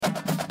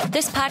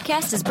This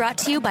podcast is brought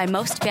to you by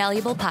Most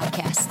Valuable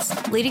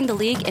Podcasts, leading the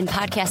league in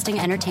podcasting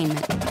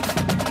entertainment.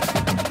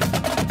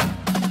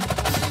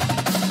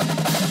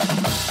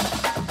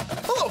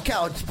 Hello,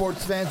 college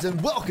sports fans,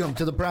 and welcome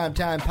to the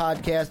Primetime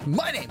Podcast.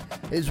 My name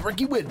is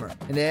Ricky Widmer,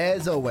 and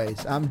as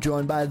always, I'm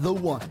joined by the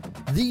one,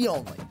 the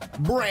only,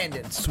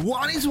 Brandon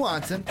Swanee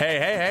Swanson.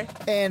 Hey.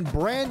 And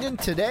Brandon,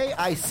 today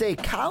I say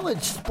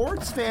college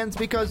sports fans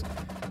because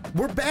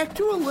we're back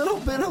to a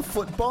little bit of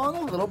football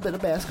and a little bit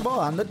of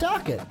basketball on the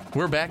docket.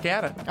 We're back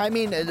at it. I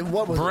mean,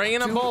 what was Bringing it?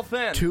 them both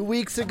in. 2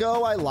 weeks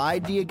ago, I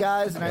lied to you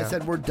guys, and I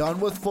said we're done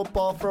with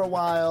football for a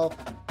while.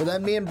 But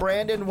then me and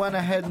Brandon went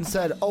ahead and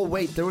said, oh,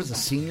 wait, there was a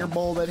Senior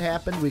Bowl that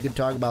happened. We could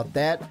talk about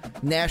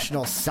that.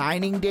 National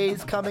Signing Day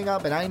is coming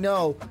up, and I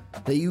know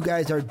that you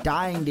guys are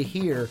dying to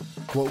hear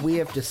what we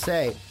have to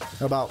say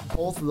about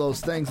both of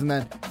those things. And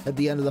then at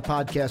the end of the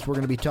podcast, we're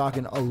going to be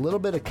talking a little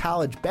bit of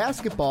college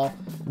basketball,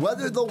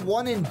 whether the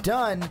one and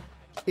done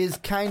is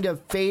kind of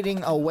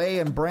fading away.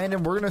 And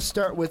Brandon, we're going to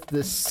start with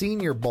the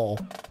Senior Bowl.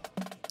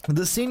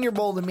 The Senior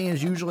Bowl to me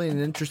is usually an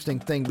interesting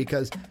thing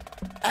because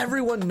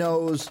everyone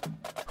knows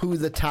who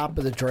the top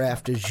of the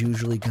draft is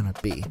usually going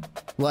to be.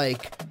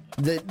 Like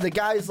the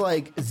guys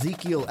like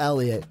Ezekiel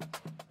Elliott,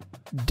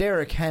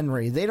 Derrick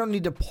Henry, they don't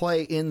need to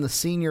play in the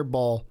Senior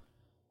Bowl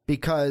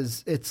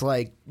because it's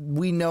like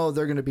we know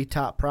they're going to be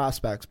top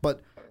prospects.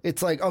 But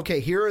it's like, okay,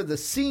 here are the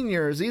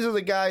seniors. These are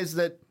the guys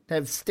that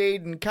have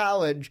stayed in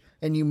college,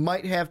 and you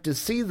might have to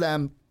see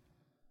them.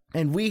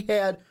 And we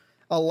had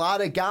a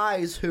lot of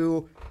guys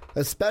who,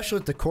 especially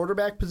at the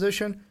quarterback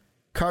position,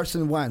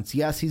 Carson Wentz,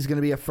 yes, he's going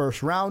to be a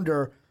first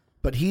rounder,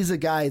 but he's a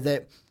guy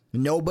that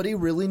nobody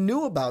really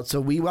knew about, so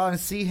we want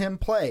to see him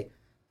play.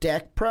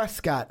 Dak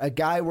Prescott, a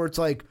guy where it's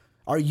like,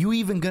 are you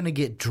even going to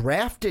get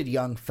drafted,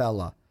 young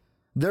fella?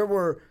 There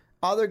were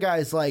other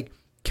guys like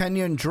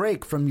Kenyon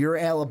Drake from your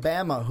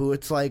Alabama, who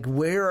it's like,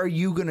 where are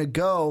you going to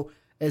go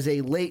as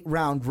a late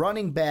round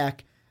running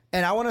back?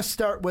 And I want to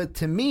start with,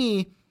 to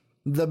me,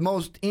 the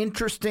most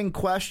interesting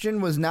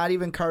question was not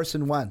even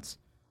Carson Wentz.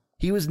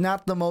 He was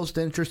not the most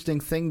interesting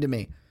thing to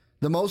me.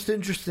 The most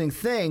interesting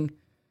thing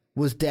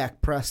was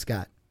Dak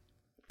Prescott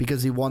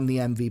because he won the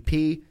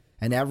MVP,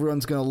 and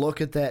everyone's going to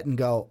look at that and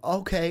go,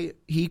 okay,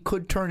 he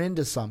could turn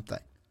into something.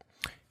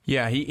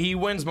 Yeah, he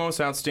wins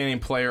most outstanding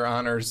player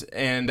honors,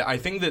 and I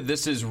think that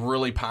this is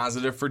really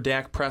positive for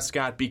Dak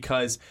Prescott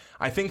because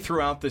I think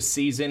throughout the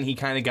season he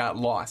kind of got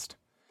lost.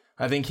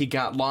 I think he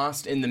got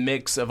lost in the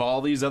mix of all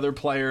these other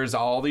players,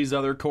 all these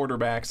other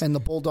quarterbacks. And the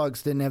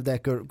Bulldogs didn't have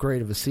that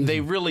great of a season. They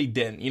really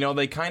didn't. You know,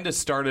 they kind of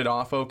started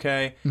off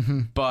okay,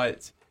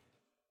 but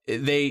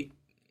they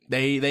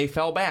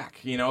fell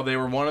back. You know, they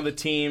were one of the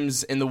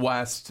teams in the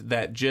West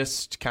that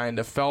just kind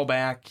of fell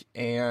back,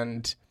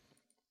 and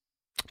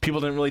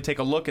people didn't really take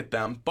a look at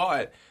them.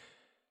 But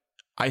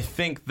I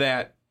think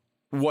that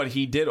what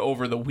he did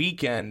over the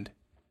weekend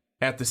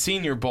at the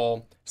Senior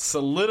Bowl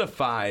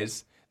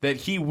solidifies that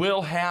he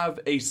will have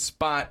a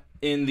spot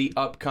in the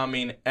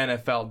upcoming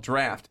NFL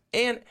draft.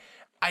 And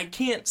I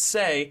can't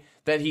say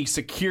that he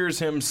secures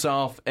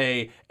himself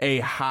a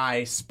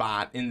high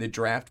spot in the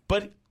draft,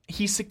 but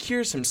he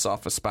secures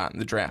himself a spot in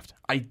the draft.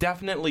 I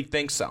definitely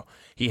think so.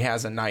 He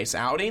has a nice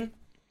outing.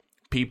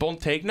 People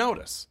take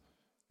notice.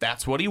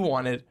 That's what he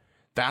wanted.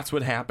 That's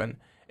what happened.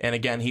 And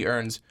again, he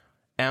earns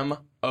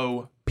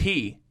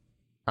MOP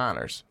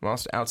honors,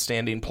 most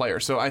outstanding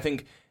player. So I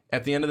think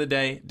at the end of the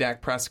day,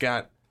 Dak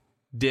Prescott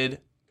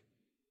did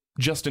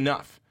just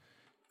enough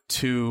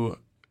to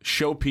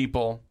show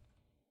people,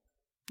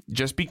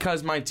 just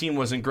because my team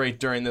wasn't great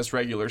during this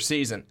regular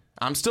season,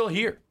 I'm still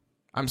here.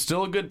 I'm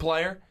still a good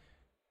player,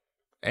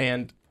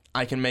 and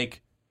I can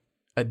make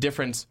a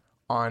difference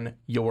on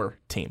your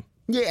team.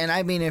 Yeah, and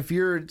I mean, if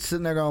you're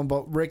sitting there going,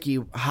 but Ricky,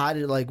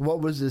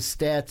 what was his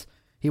stats?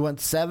 He went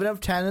 7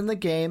 of 10 in the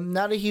game.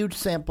 Not a huge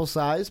sample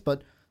size,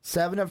 but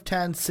 7 of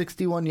 10,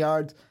 61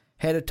 yards,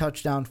 had a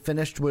touchdown,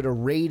 finished with a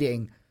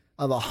rating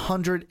of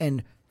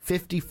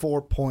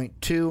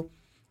 154.2.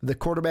 The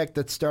quarterback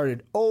that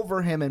started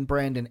over him and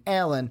Brandon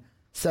Allen,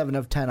 7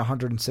 of 10,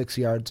 106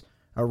 yards,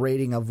 a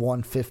rating of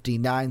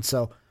 159.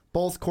 So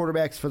both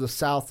quarterbacks for the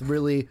South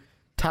really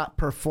top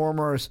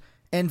performers.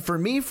 And for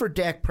me, for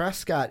Dak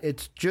Prescott,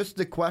 it's just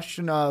the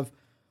question of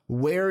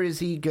where is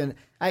he going to...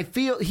 I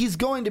feel he's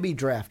going to be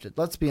drafted.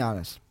 Let's be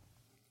honest.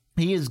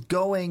 He is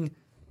going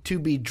to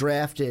be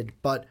drafted,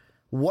 but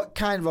what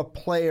kind of a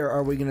player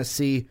are we going to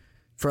see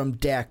from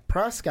Dak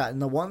Prescott?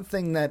 And the one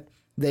thing that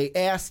they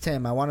asked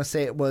him, I want to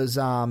say it was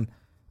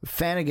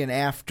Fanagan,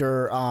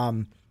 after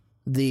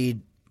the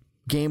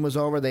game was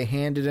over, they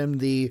handed him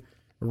the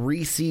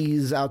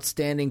Reese's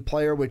Outstanding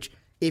Player, which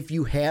if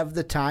you have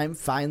the time,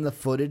 find the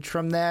footage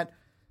from that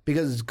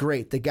because it's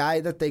great. The guy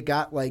that they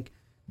got, like,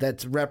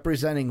 that's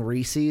representing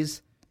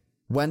Reese's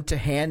went to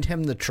hand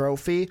him the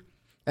trophy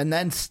and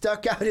then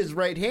stuck out his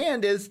right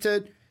hand as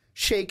to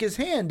shake his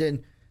hand,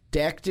 and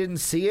Dak didn't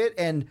see it.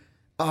 And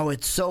oh,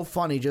 it's so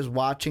funny just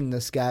watching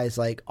this guy's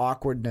like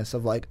awkwardness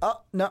of like,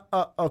 oh no,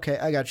 okay,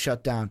 I got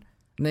shut down.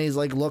 And then he's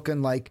like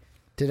looking like,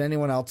 did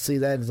anyone else see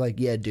that? It's like,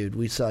 yeah, dude,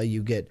 we saw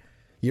you get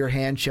your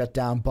hand shut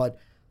down. But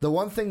the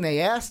one thing they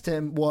asked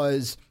him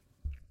was,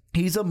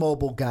 he's a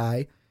mobile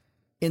guy.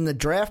 In the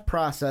draft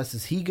process,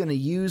 is he going to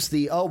use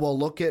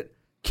look at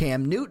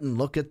Cam Newton.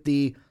 Look at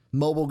the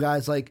mobile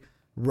guys like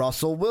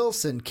Russell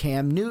Wilson,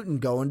 Cam Newton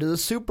going to the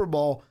Super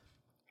Bowl.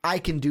 I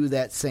can do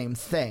that same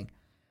thing.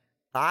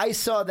 I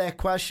saw that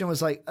question,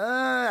 was like,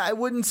 I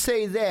wouldn't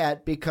say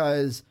that,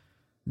 because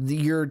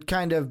you're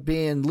kind of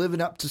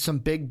living up to some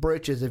big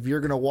britches if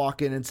you're going to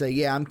walk in and say,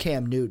 yeah, I'm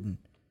Cam Newton,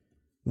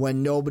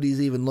 when nobody's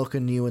even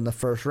looking at you in the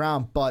first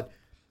round. But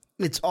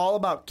it's all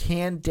about,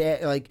 can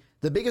Dak,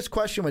 the biggest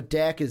question with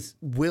Dak is,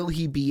 will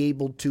he be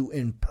able to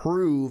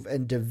improve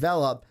and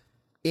develop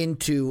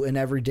into an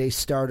everyday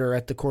starter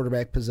at the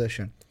quarterback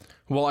position?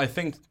 Well, I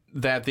think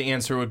that the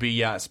answer would be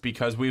yes,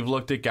 because we've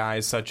looked at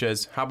guys such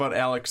as, how about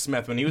Alex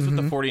Smith? When he was with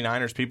the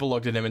 49ers, people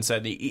looked at him and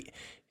said,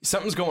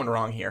 something's going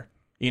wrong here.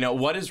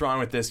 What is wrong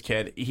with this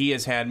kid? He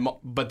has had,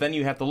 but then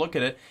you have to look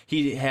at it.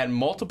 He had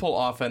multiple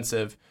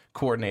offensive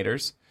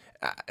coordinators.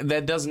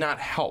 That does not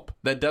help.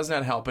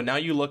 And now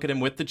you look at him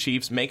with the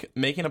Chiefs, makes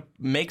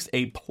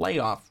a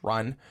playoff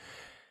run.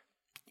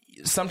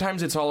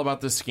 Sometimes it's all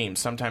about the scheme.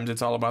 Sometimes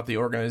it's all about the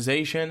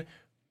organization,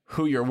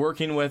 who you're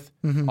working with.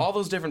 All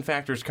those different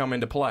factors come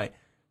into play.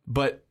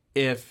 But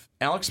if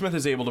Alex Smith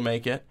is able to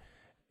make it,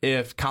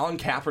 if Colin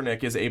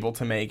Kaepernick is able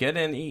to make it,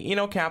 and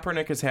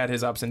Kaepernick has had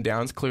his ups and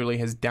downs, clearly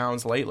his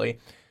downs lately,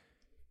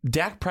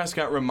 Dak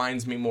Prescott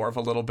reminds me more of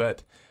a little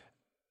bit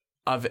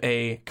of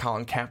a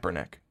Colin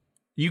Kaepernick.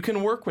 You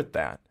can work with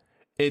that.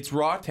 It's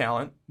raw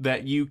talent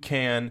that you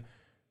can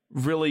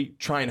really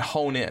try and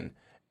hone in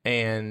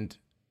and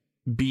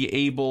be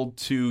able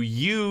to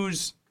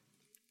use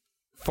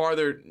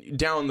farther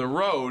down the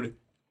road.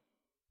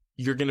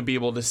 You're going to be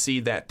able to see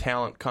that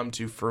talent come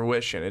to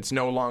fruition. It's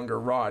no longer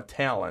raw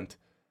talent.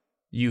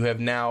 You have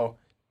now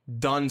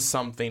done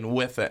something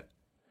with it.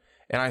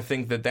 And I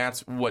think that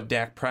that's what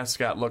Dak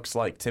Prescott looks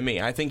like to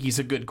me. I think he's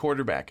a good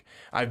quarterback.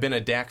 I've been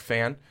a Dak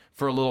fan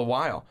for a little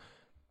while.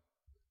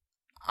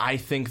 I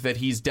think that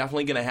he's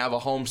definitely going to have a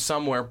home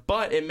somewhere,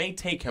 but it may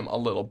take him a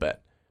little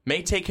bit.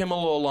 May take him a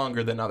little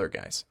longer than other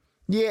guys.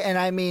 Yeah, and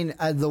I mean,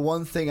 the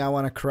one thing I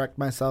want to correct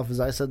myself is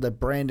I said that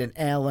Brandon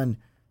Allen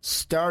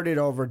started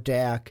over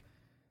Dak.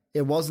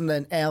 It wasn't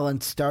that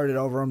Allen started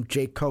over him.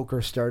 Jake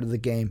Coker started the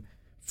game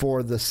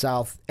for the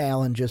South.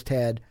 Allen just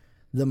had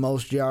the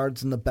most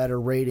yards and the better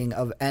rating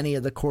of any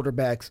of the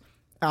quarterbacks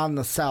on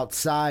the South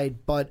side.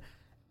 But,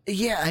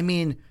 yeah, I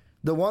mean,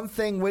 the one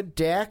thing with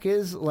Dak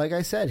is, like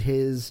I said,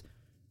 his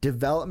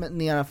development in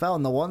the NFL.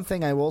 And the one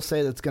thing I will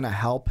say that's going to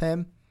help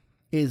him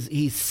is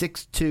he's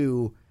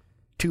 6'2",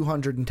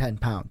 210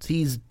 pounds.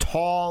 He's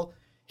tall.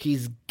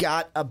 He's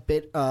got a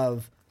bit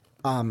of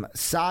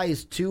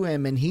size to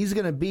him. And he's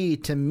going to be,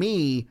 to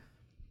me,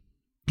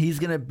 he's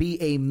going to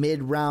be a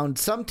mid-round.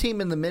 Some team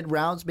in the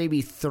mid-rounds,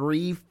 maybe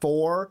 3,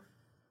 4,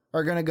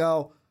 are going to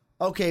go,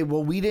 okay,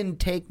 well, we didn't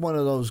take one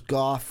of those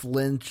Goff,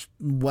 Lynch,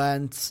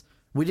 Wentz.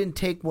 We didn't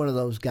take one of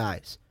those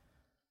guys.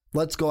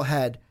 Let's go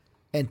ahead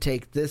and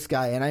take this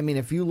guy. And I mean,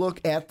 if you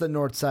look at the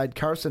north side,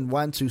 Carson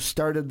Wentz, who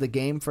started the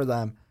game for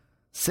them,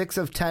 6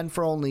 of 10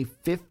 for only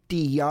 50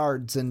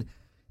 yards. And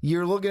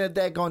you're looking at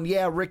that going,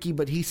 yeah, Ricky,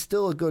 but he's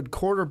still a good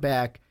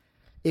quarterback.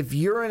 If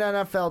you're an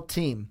NFL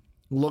team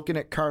looking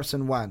at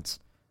Carson Wentz,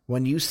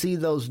 when you see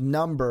those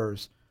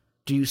numbers,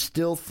 do you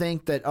still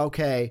think that,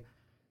 okay,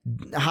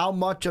 how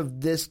much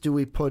of this do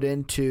we put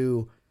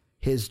into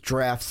his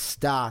draft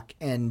stock?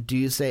 And do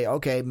you say,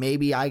 okay,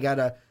 maybe I got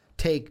to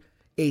take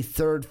a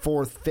 3rd,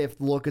 4th, 5th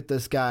look at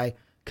this guy,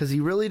 because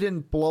he really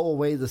didn't blow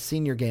away the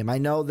senior game. I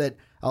know that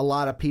a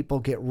lot of people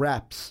get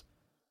reps,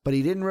 but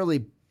he didn't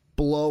really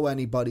blow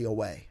anybody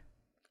away.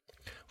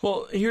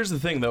 Well, here's the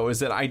thing, though, is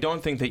that I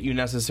don't think that you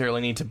necessarily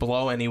need to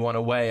blow anyone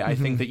away. I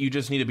think that you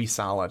just need to be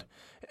solid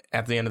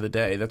at the end of the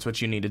day. That's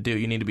what you need to do.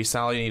 You need to be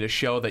solid. You need to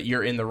show that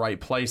you're in the right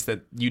place,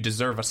 that you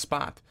deserve a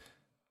spot.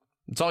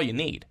 That's all you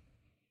need,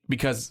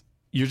 because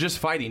you're just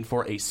fighting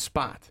for a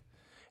spot.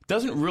 It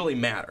doesn't really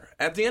matter.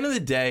 At the end of the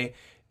day,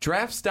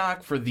 draft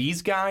stock for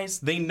these guys,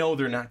 they know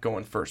they're not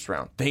going first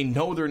round. They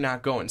know they're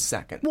not going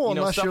second. Well,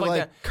 unless you're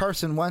like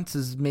Carson Wentz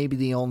is maybe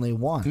the only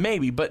one.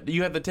 Maybe, but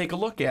you have to take a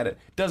look at it.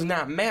 Does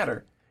not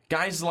matter.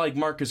 Guys like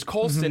Marcus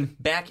Colston,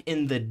 back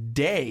in the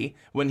day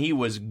when he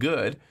was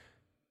good,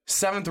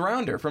 7th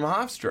rounder from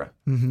Hofstra.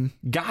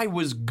 Guy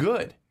was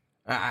good.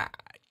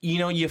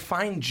 You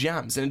find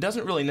gems, and it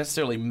doesn't really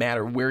necessarily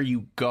matter where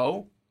you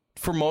go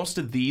for most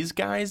of these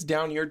guys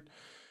down here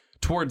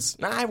towards,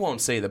 I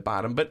won't say the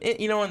bottom, but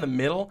in the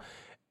middle,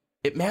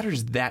 it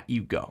matters that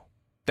you go.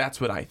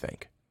 That's what I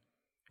think.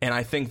 And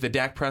I think that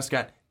Dak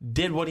Prescott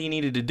did what he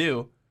needed to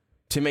do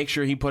to make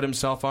sure he put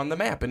himself on the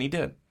map, and he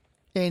did.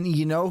 And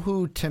you know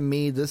who, to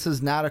me, this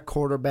is not a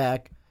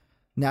quarterback,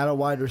 not a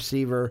wide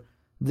receiver.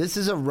 This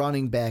is a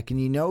running back.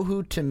 And you know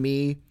who, to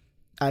me,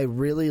 I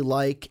really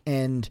like,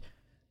 and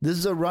this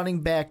is a running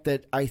back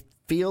that I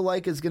feel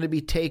like is going to be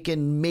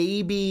taken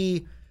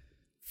maybe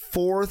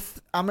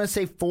 4th, I'm going to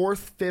say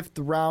 4th, 5th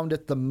round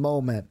at the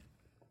moment.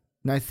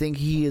 And I think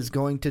he is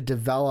going to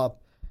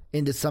develop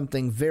into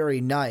something very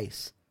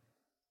nice.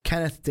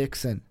 Kenneth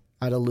Dixon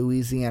out of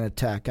Louisiana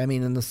Tech. I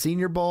mean, in the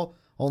Senior Bowl,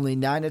 only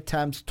 9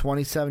 attempts,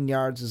 27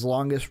 yards. His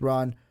longest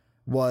run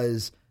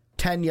was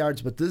 10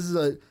 yards. But this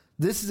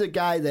is a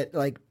guy that,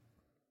 like,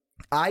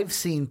 I've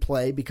seen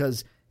play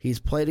because he's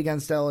played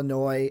against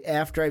Illinois.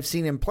 After I've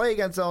seen him play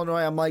against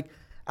Illinois, I'm like,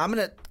 I'm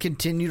going to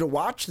continue to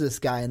watch this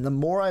guy. And the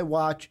more I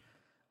watch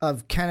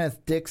of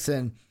Kenneth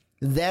Dixon,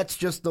 that's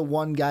just the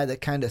one guy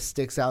that kind of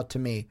sticks out to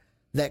me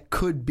that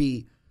could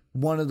be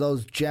one of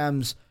those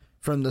gems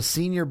from the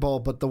Senior Bowl.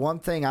 But the one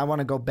thing I want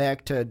to go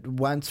back to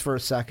Wentz for a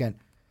second,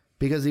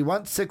 because he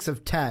went 6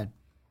 of 10.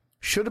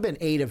 Should have been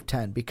 8 of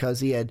 10 because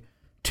he had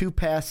 2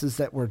 passes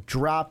that were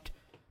dropped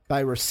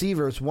by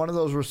receivers. One of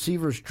those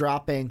receivers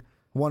dropping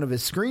one of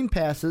his screen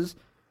passes,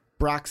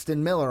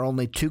 Braxton Miller,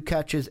 only 2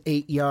 catches,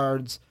 8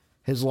 yards.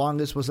 His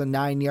longest was a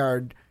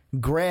 9-yard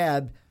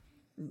grab.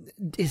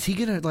 Is he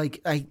going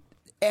to,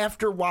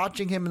 after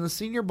watching him in the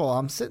Senior Bowl,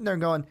 I'm sitting there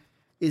going,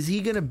 is he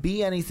going to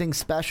be anything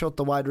special at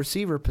the wide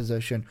receiver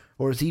position,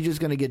 or is he just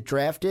going to get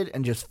drafted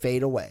and just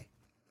fade away?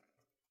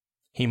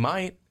 He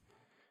might.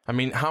 I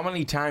mean, how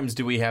many times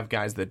do we have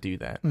guys that do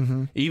that?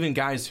 Mm-hmm. Even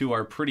guys who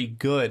are pretty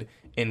good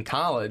in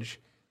college,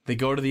 they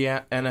go to the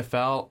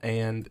NFL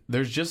and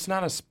there's just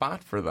not a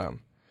spot for them.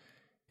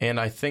 And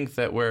I think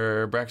that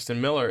where Braxton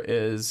Miller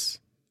is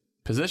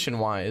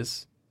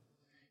position-wise,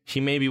 he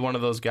may be one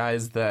of those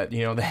guys that,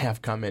 they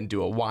have come in,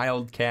 do a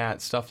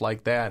wildcat, stuff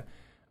like that.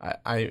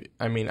 I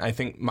mean, I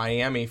think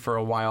Miami for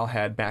a while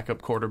had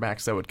backup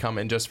quarterbacks that would come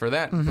in just for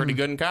that. Mm-hmm. Pretty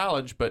good in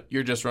college, but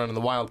you're just running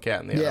the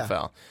wildcat in the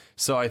NFL.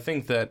 So I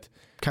think that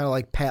kind of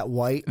like Pat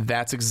White.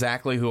 That's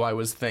exactly who I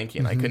was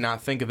thinking. I could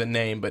not think of the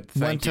name, but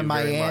Went to very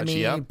Miami, much.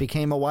 Yep.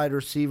 became a wide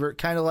receiver,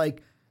 kind of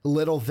like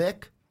Little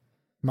Vic,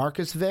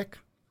 Marcus Vic,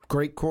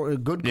 good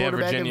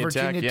quarterback at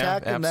Virginia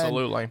Tech, and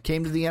absolutely. Then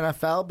came to the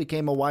NFL,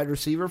 became a wide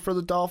receiver for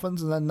the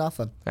Dolphins, and then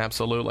nothing.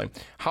 Absolutely.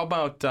 How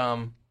about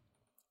Glenn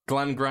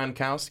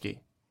Gronkowski?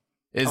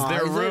 Is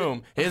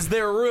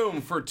there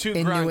room for 2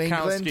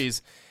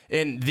 Gronkowskis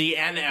in the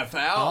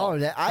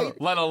NFL?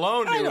 Let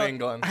alone New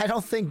England. I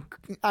don't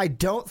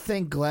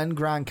think Glenn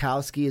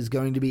Gronkowski is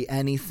going to be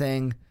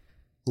anything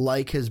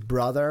like his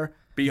brother.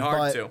 Be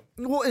hard to.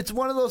 Well, it's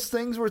one of those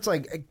things where it's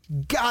like,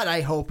 God, I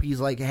hope he's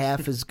like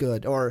half as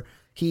good, or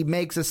he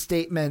makes a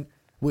statement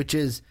which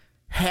is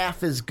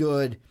half as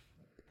good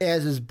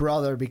as his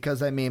brother,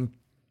 because, I mean,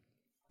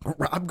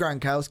 Rob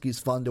Gronkowski's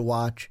fun to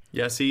watch.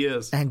 Yes, he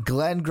is. And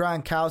Glenn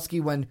Gronkowski,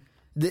 when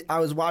I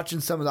was watching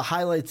some of the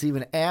highlights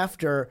even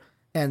after,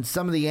 and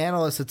some of the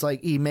analysts, it's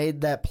like he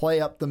made that play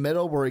up the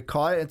middle where he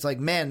caught it. It's like,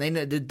 man,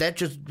 that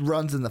just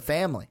runs in the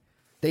family.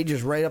 They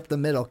just right up the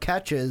middle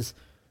catches.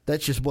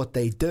 That's just what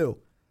they do.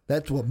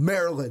 That's what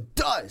Maryland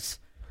does.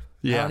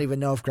 Yeah. I don't even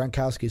know if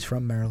Gronkowski's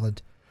from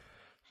Maryland.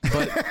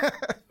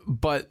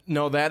 But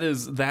no,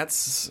 that's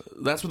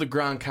what the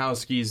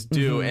Gronkowskis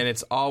do, and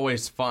it's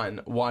always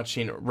fun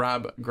watching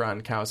Rob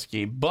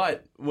Gronkowski.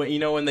 But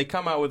when they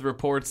come out with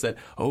reports that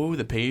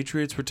the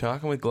Patriots were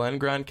talking with Glenn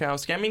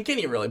Gronkowski, I mean, can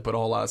you really put a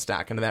whole lot of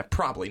stock into that?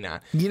 Probably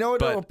not. You know what?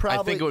 But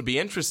I think it would be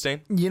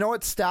interesting. You know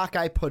what stock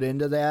I put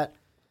into that?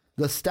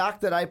 The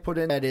stock that I put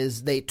in that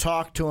is they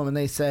talked to him and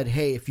they said,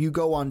 "Hey, if you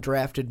go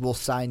undrafted, we'll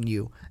sign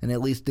you and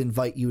at least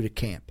invite you to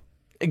camp."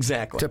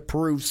 Exactly. To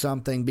prove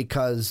something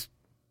because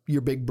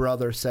your big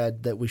brother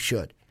said that we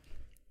should.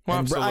 Well,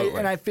 absolutely.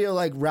 And I feel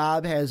like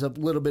Rob has a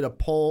little bit of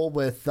pull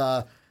with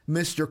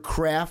Mr.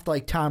 Kraft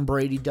like Tom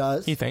Brady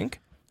does. You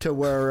think? To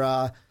where,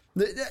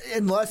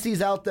 unless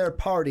he's out there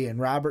partying,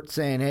 Robert's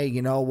saying, hey,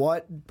 you know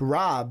what,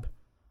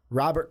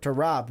 Robert to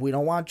Rob, we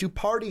don't want you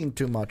partying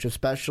too much,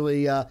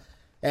 especially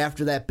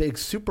after that big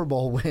Super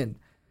Bowl win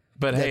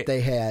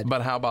they had.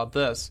 But how about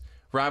this?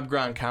 Rob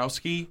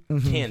Gronkowski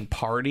can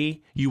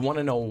party. You want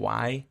to know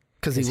why?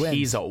 Because he wins.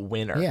 He's a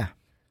winner. Yeah.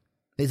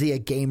 Is he a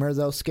gamer,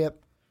 though,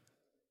 Skip?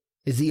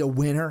 Is he a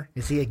winner?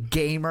 Is he a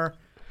gamer?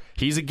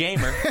 He's a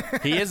gamer.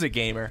 He is a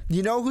gamer.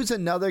 You know who's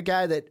another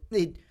guy that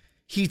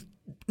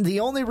the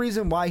only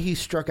reason why he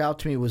struck out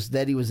to me was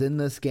that he was in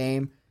this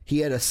game. He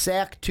had a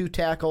sack, 2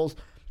 tackles,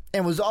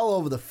 and was all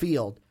over the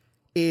field.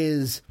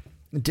 Is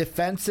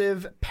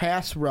defensive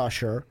pass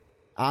rusher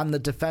on the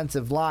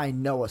defensive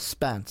line, Noah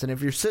Spence. And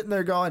if you're sitting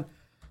there going,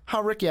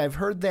 Ricky, I've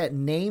heard that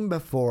name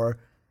before,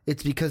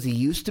 it's because he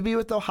used to be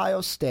with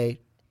Ohio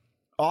State.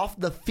 Off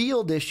the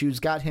field issues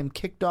got him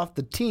kicked off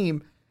the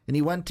team, and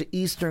he went to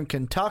Eastern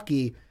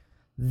Kentucky.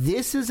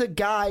 This is a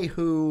guy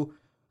who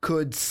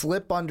could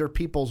slip under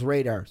people's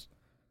radars,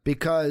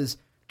 because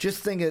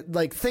just think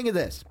of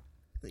this.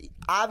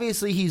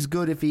 Obviously, he's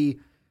good if he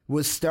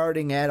was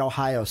starting at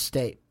Ohio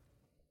State.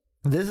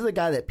 This is a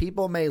guy that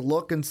people may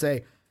look and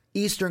say,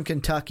 Eastern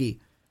Kentucky,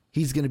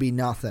 he's going to be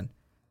nothing.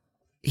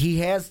 He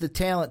has the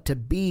talent to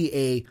be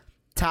a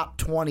top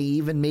 20,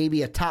 even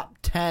maybe a top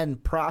 10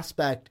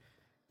 prospect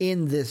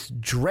in this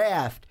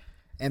draft.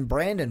 And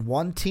Brandon,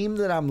 one team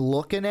that I'm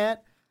looking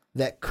at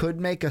that could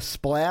make a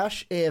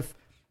splash, if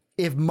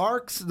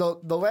Mark's, the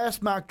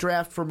last mock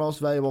draft for Most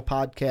Valuable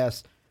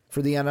Podcast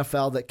for the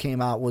NFL that came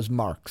out was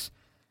Mark's.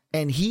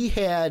 And he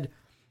had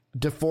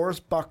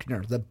DeForest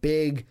Buckner, the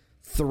big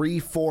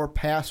 3-4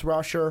 pass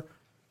rusher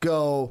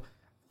go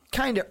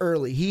kind of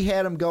early. He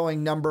had him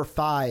going number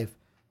 5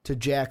 to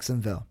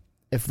Jacksonville.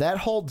 If that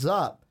holds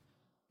up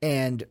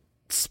and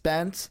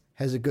Spence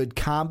has a good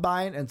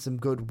combine and some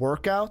good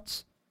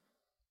workouts,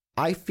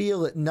 I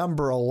feel at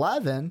number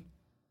 11,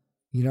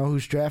 you know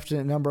who's drafted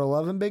at number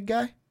 11, big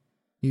guy?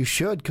 You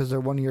should, because they're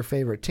one of your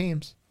favorite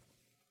teams.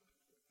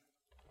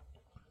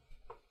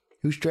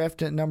 Who's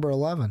drafted at number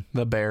 11?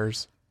 The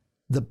Bears.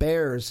 The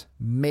Bears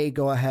may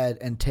go ahead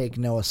and take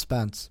Noah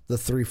Spence, the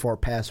 3-4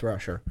 pass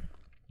rusher.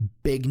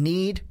 Big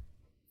need,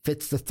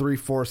 fits the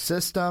 3-4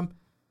 system.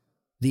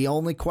 The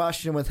only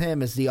question with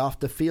him is the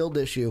off-the-field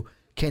issue.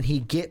 Can he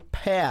get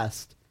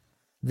past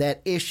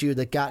that issue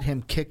that got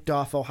him kicked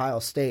off Ohio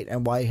State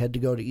and why he had to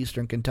go to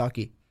Eastern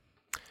Kentucky?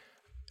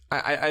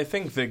 I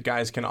think that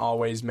guys can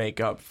always make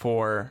up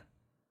for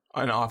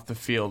an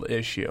off-the-field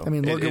issue. I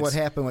mean, look at what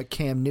happened with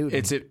Cam Newton.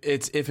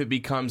 It's if it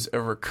becomes a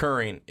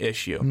recurring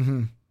issue.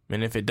 Mm-hmm.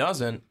 And if it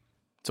doesn't,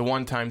 it's a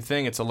one-time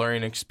thing. It's a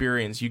learning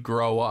experience. You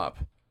grow up,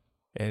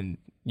 and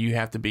you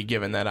have to be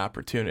given that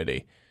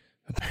opportunity.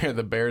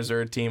 The Bears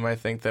are a team, I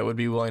think, that would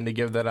be willing to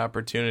give that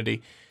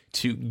opportunity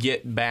to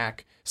get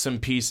back some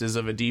pieces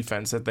of a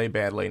defense that they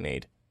badly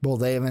need.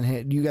 Well,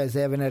 you guys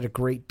haven't had a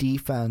great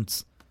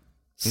defense.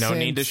 No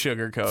need to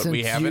sugarcoat.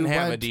 We haven't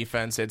had a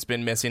defense. It's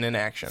been missing in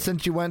action.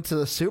 Since you went to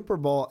the Super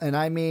Bowl, and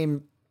I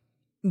mean,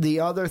 the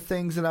other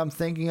things that I'm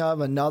thinking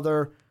of,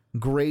 another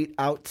great,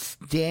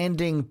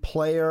 outstanding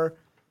player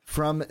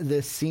from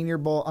this Senior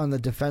Bowl on the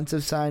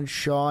defensive side,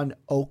 Sean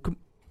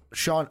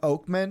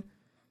Oakman,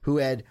 who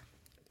had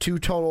 2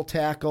 total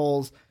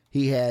tackles.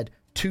 He had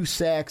 2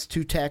 sacks,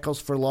 2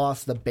 tackles for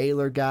loss. The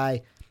Baylor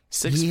guy.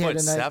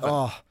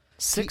 6'7".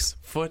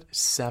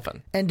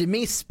 6'7". And to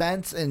me,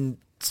 Spence and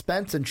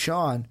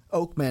Sean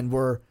Oakman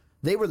were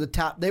the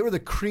top. They were the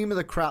cream of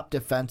the crop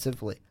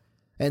defensively.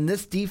 And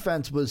this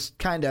defense was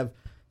kind of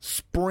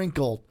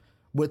sprinkled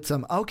with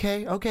some,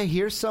 okay,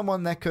 here's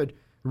someone that could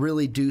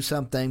really do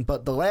something.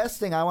 But the last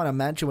thing I want to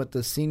mention with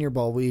the Senior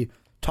Bowl, we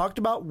talked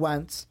about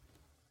Wentz.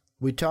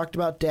 We talked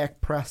about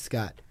Dak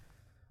Prescott.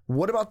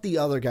 What about the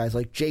other guys?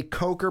 Like Jay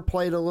Coker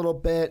played a little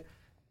bit.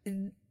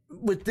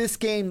 With this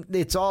game,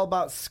 it's all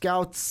about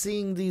scouts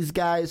seeing these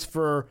guys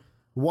for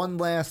one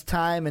last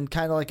time and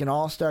kind of like an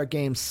all-star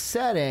game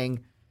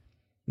setting.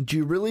 Do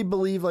you really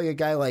believe like a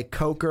guy like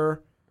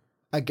Coker,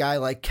 a guy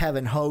like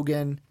Kevin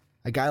Hogan,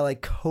 a guy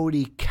like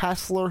Cody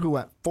Kessler, who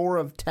went 4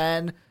 of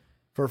 10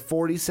 for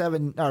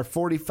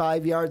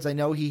 45 yards? I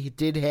know he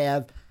did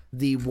have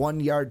the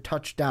 1-yard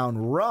touchdown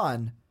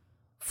run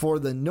for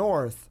the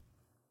North.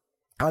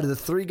 Out of the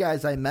 3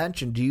 guys I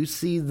mentioned, do you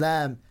see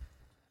them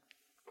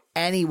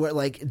anywhere?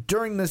 Like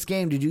during this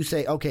game, did you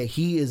say, okay,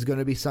 he is going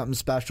to be something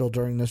special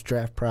during this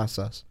draft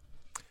process?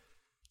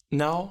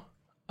 No,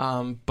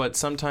 but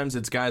sometimes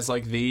it's guys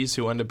like these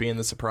who end up being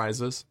the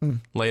surprises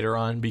later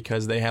on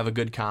because they have a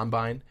good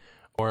combine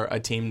or a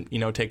team,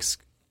 takes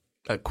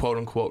a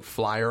quote-unquote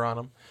flyer on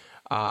them.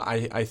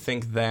 I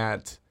think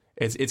that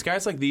it's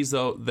guys like these,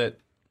 though, that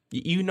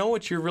you know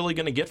what you're really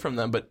going to get from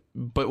them. But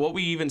what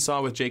we even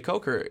saw with Jay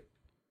Coker,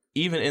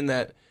 even in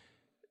that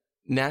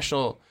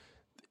national...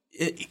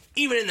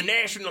 Even in the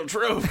national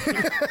trophy.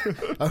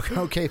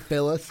 Okay,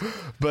 Phyllis.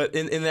 But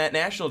in that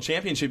national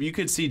championship, you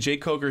could see Jay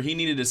Coker, he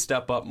needed to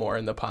step up more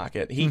in the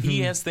pocket.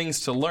 He has things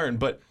to learn,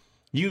 but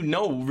you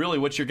know really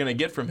what you're going to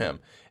get from him.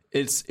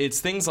 It's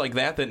things like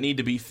that need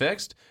to be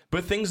fixed,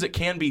 but things that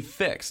can be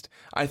fixed.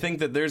 I think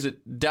that there's a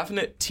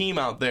definite team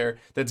out there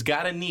that's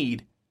got a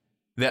need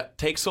that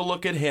takes a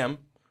look at him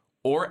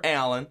or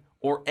Allen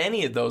or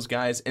any of those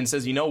guys and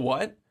says, you know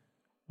what?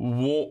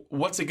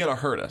 What's it going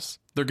to hurt us?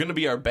 They're going to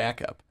be our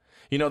backup.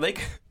 They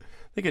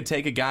could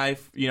take a guy,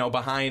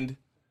 behind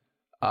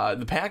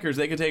the Packers.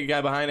 They could take a guy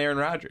behind Aaron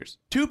Rodgers.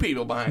 2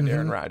 people behind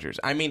Aaron Rodgers.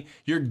 I mean,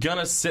 you're going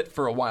to sit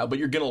for a while, but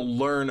you're going to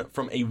learn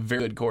from a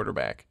very good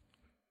quarterback.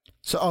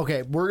 So,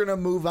 okay, we're going to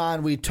move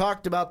on. We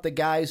talked about the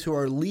guys who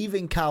are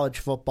leaving college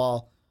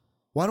football.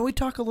 Why don't we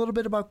talk a little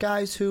bit about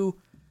guys who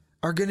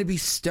are going to be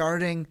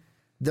starting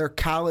their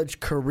college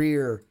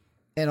career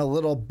in a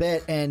little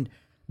bit? And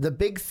the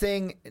big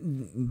thing,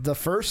 the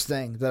first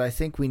thing that I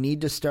think we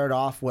need to start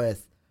off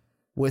with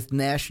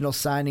National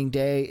Signing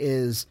Day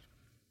is,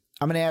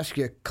 I'm going to ask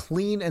you a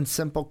clean and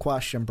simple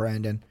question,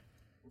 Brandon.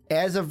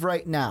 As of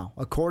right now,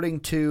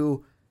 according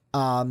to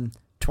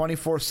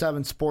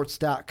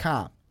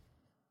 247sports.com,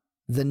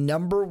 the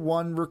number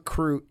 1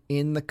 recruit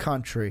in the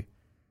country,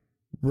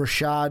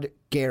 Rashad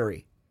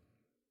Gary,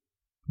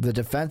 the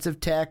defensive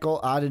tackle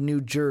out of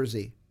New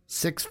Jersey,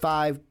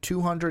 6'5",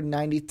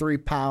 293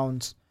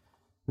 pounds,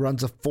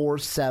 runs a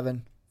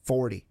 4.7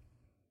 40,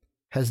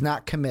 has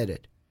not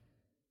committed.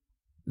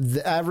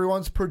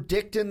 Everyone's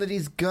predicting that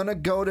he's going to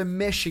go to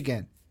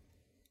Michigan.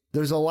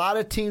 There's a lot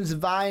of teams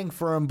vying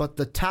for him, but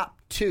the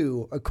top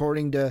 2,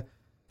 according to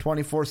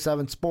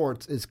 247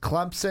 Sports, is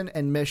Clemson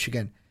and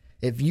Michigan.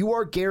 If you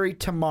are Gary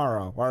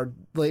tomorrow or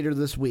later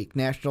this week,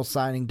 National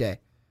Signing Day,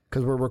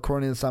 because we're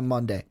recording this on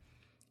Monday,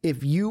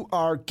 if you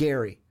are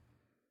Gary,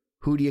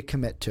 who do you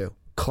commit to?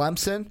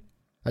 Clemson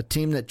a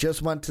team that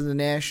just went to the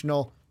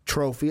national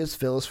trophy, as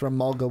Phyllis from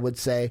Mulga would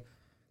say,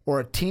 or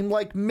a team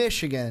like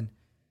Michigan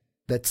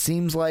that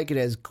seems like it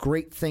has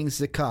great things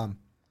to come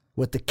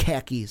with the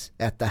Khakis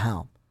at the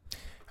helm?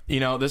 You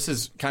know, this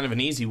is kind of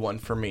an easy one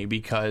for me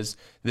because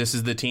this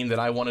is the team that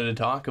I wanted to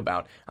talk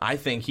about. I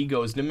think he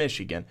goes to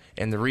Michigan.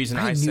 And the reason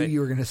I knew you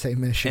were going to say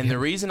Michigan. And the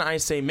reason I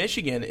say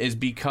Michigan is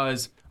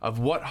because of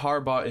what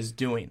Harbaugh is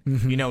doing.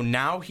 You know,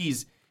 now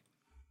he's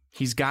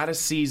got a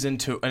season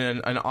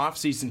an off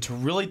season to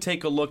really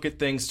take a look at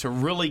things, to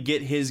really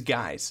get his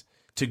guys,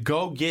 to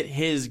go get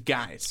his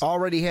guys.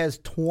 Already has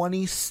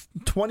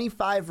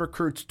 25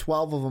 recruits,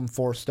 12 of them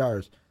 4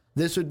 stars.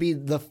 This would be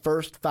the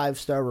first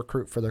 5-star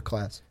recruit for their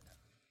class.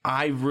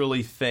 I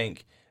really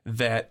think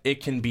that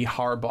it can be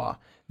Harbaugh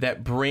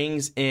that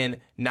brings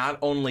in not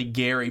only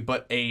Gary,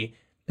 but a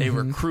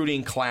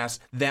recruiting class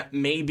that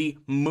maybe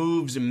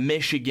moves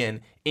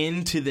Michigan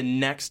into the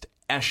next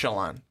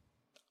echelon.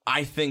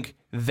 I think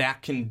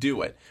that can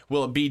do it.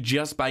 Will it be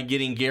just by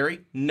getting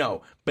Gary?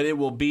 No, but it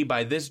will be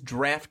by this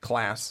draft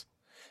class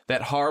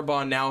that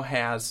Harbaugh now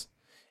has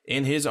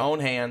in his own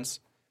hands.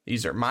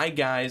 These are my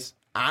guys.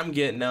 I'm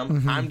getting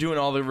them. I'm doing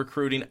all the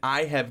recruiting.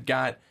 I have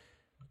got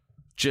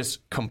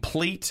just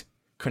complete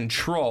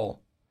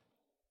control.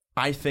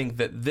 I think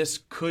that this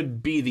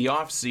could be the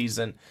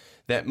offseason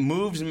that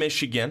moves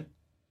Michigan,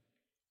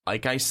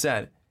 like I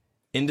said,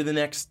 into the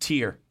next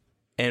tier.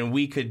 And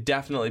we could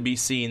definitely be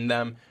seeing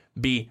them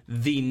be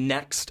the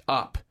next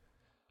up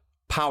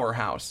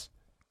powerhouse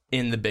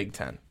in the Big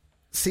Ten.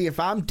 See, if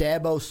I'm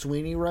Dabo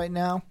Swinney right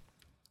now,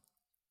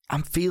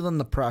 I'm feeling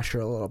the pressure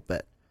a little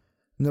bit.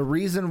 And the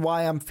reason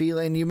why I'm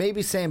feeling, you may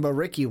be saying, but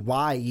Ricky,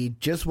 why? He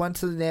just went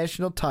to the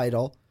national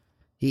title.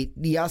 He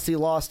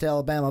lost to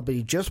Alabama, but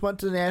he just went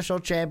to the national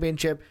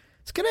championship.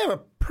 It's going to have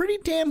a pretty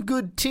damn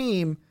good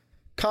team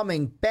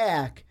coming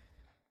back.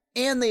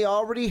 And they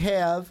already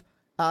have,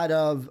 out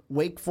of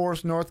Wake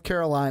Forest, North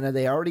Carolina,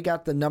 they already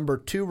got the number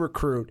 2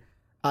 recruit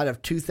out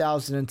of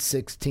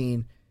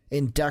 2016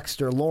 in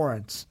Dexter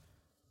Lawrence.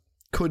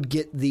 Could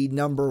get the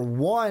number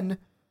 1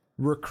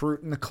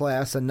 recruit in the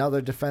class,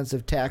 another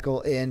defensive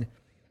tackle in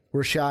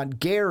Rashawn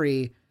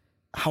Gary.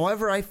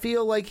 However, I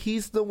feel like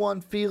he's the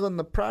one feeling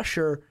the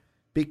pressure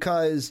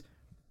because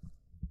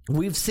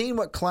we've seen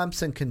what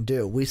Clemson can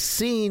do. We've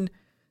seen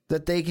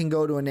that they can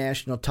go to a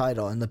national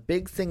title. And the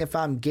big thing, if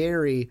I'm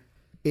Gary,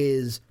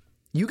 is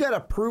you got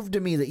to prove to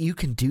me that you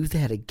can do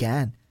that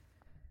again.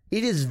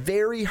 It is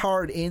very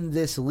hard in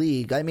this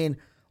league. I mean,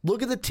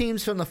 look at the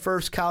teams from the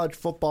first college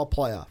football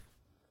playoff.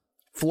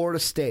 Florida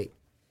State,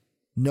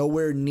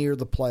 nowhere near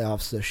the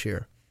playoffs this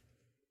year.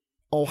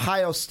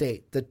 Ohio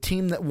State, the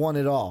team that won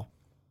it all,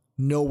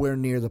 nowhere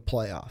near the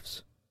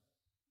playoffs.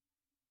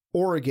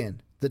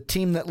 Oregon, the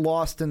team that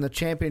lost in the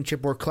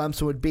championship where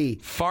Clemson would be.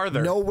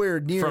 Farther. Nowhere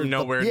near. From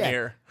nowhere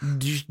near.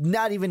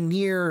 Not even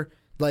near.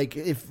 Like,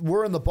 if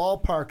we're in the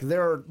ballpark,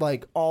 they're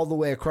like all the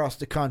way across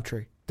the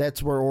country.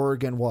 That's where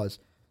Oregon was.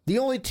 The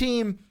only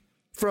team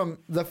from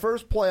the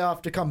first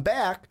playoff to come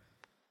back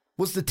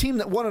was the team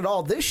that won it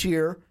all this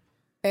year,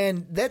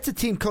 and that's a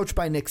team coached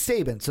by Nick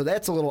Saban. So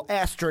that's a little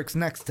asterisk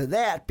next to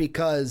that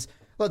because,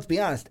 let's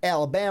be honest,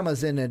 Alabama's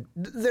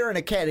they're in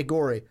a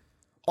category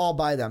all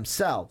by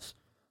themselves.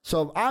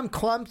 So if I'm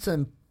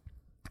Clemson,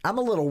 I'm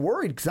a little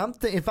worried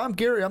because if I'm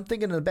Gary, I'm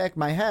thinking in the back of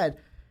my head,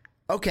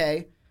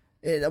 okay,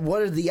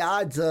 what are the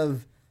odds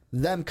of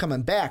them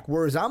coming back?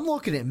 Whereas I'm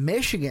looking at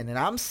Michigan and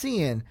I'm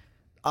seeing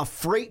a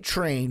freight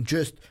train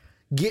just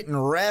getting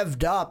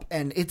revved up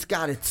and it's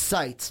got its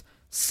sights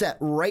set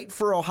right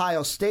for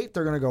Ohio State.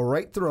 They're going to go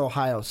right through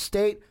Ohio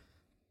State.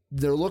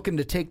 They're looking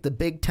to take the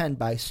Big Ten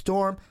by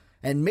storm.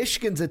 And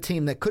Michigan's a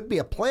team that could be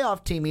a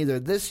playoff team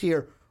either this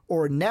year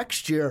or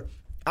next year.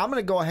 I'm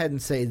going to go ahead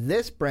and say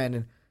this,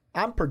 Brandon.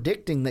 I'm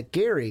predicting that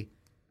Gary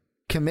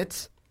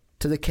commits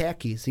to the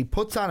Khakis. He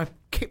puts on a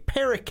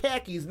pair of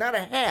khakis, not a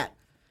hat.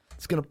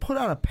 He's going to put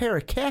on a pair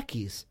of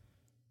khakis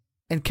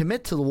and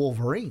commit to the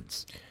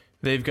Wolverines.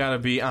 They've got to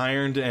be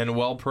ironed and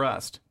well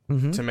pressed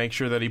to make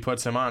sure that he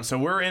puts him on. So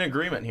we're in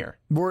agreement here.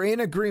 We're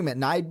in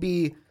agreement.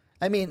 And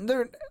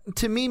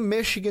to me,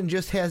 Michigan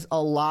just has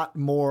a lot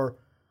more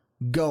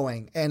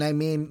going. And I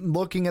mean,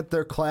 looking at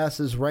their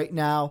classes right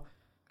now,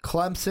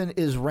 Clemson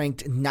is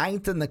ranked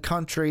 9th in the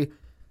country,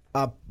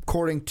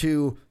 according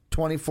to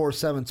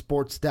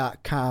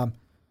 247sports.com,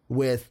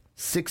 with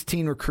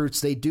 16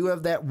 recruits. They do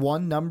have that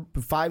one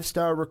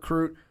 5-star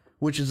recruit,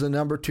 which is the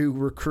number 2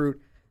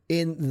 recruit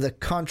in the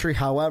country.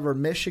 However,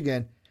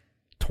 Michigan,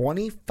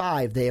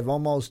 25. They've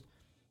almost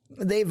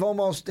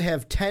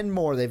have 10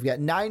 more. They've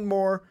got 9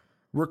 more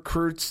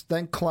recruits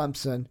than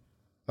Clemson.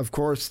 Of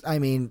course, I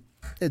mean,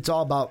 it's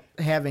all about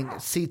having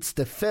seats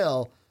to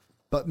fill.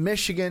 But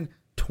Michigan,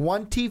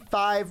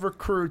 25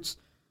 recruits,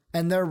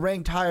 and they're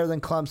ranked higher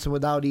than Clemson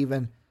without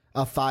even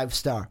a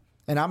 5-star.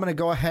 And I'm going to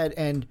go ahead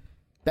and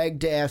beg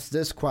to ask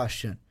this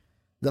question.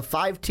 The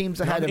 5 teams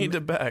ahead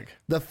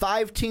The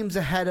 5 teams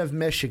ahead of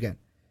Michigan.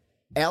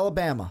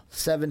 Alabama,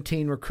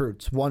 17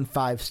 recruits, 1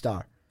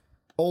 5-star.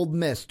 Ole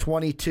Miss,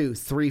 22,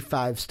 3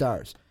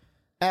 5-stars.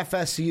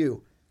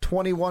 FSU,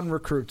 21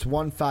 recruits,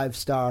 1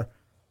 5-star.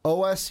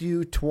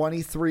 OSU,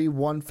 23,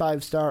 1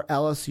 5-star.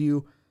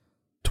 LSU,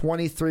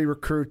 23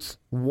 recruits,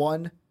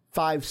 1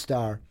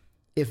 5-star.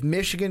 If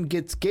Michigan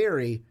gets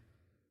Gary,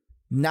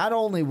 not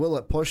only will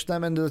it push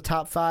them into the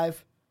top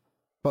 5,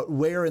 but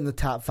where in the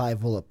top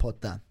 5 will it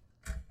put them?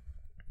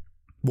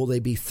 Will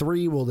they be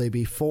 3? Will they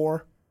be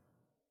 4?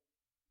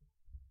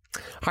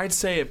 I'd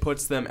say it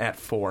puts them at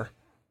 4.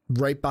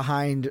 Right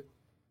behind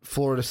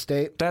Florida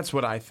State? That's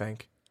what I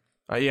think.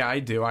 Yeah, I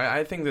do.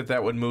 I think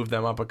that would move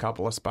them up a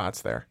couple of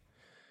spots there.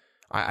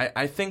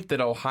 I think that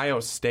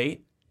Ohio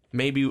State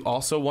may be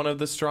also one of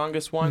the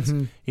strongest ones.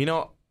 Mm-hmm.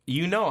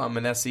 You know I'm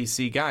an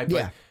SEC guy, but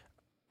yeah.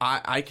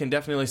 I can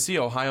definitely see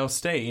Ohio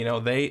State.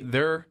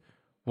 They're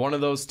one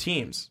of those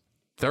teams.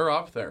 They're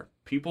up there.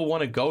 People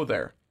want to go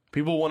there.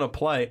 People want to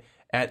play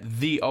at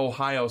the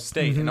Ohio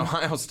State. Mm-hmm. And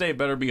Ohio State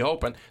better be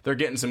hoping they're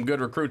getting some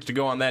good recruits to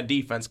go on that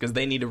defense because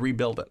they need to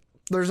rebuild it.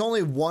 There's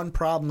only one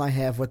problem I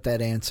have with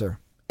that answer.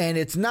 And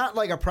it's not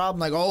like a problem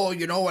like, oh,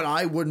 you know what,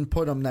 I wouldn't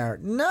put them there.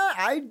 No,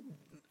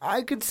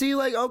 I could see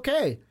like,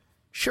 okay,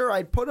 sure,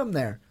 I'd put them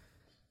there.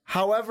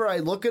 However, I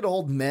look at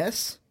Ole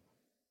Miss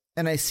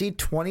and I see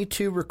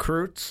 22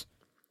 recruits,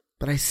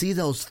 but I see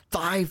those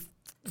five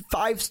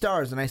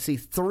stars and I see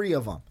 3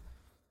 of them.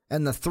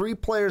 And the 3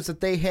 players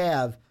that they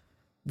have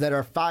that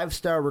are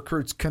 5-star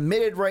recruits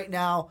committed right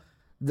now,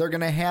 they're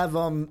going to have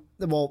them,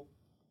 well,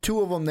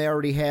 2 of them they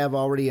already have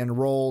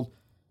enrolled.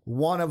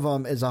 One of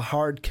them is a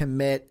hard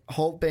commit,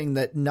 hoping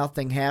that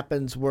nothing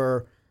happens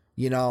where,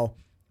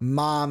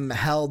 mom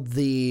held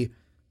the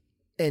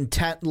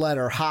intent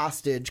letter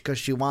hostage because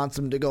she wants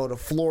him to go to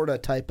Florida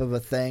type of a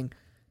thing.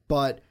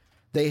 But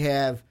they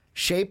have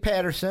Shea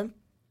Patterson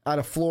out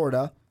of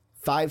Florida,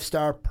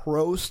 5-star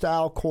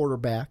pro-style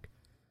quarterback.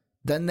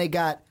 Then they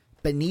got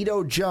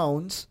Benito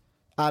Jones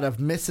out of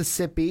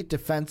Mississippi,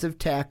 defensive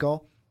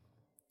tackle,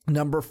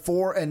 number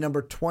 4 and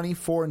number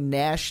 24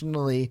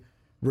 nationally,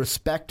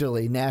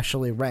 respectively,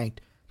 nationally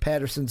ranked.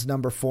 Patterson's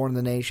number 4 in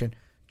the nation.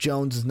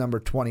 Jones is number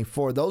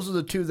 24. Those are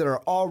the 2 that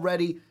are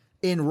already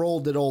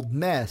enrolled at Ole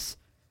Miss.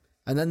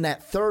 And then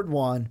that third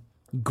one,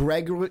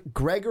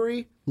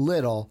 Gregory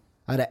Little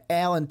out of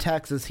Allen,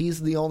 Texas.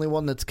 He's the only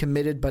one that's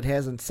committed but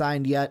hasn't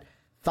signed yet.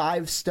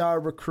 5-star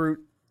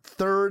recruit,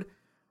 3rd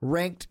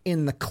ranked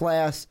in the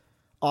class,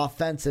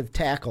 offensive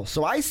tackle.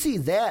 So I see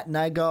that and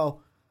I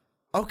go,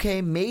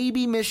 okay,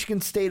 maybe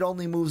Michigan State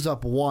only moves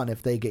up 1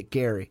 if they get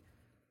Gary.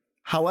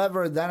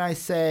 However, then I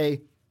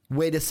say,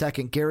 wait a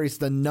second, Gary's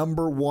the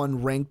number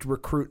 1 ranked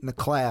recruit in the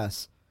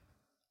class.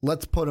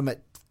 Let's put him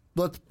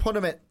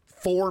at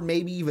 4,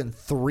 maybe even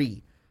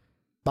 3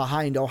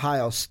 behind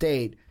Ohio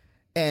State.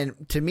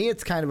 And to me,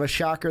 it's kind of a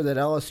shocker that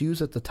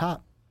LSU's at the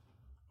top.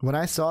 When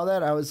I saw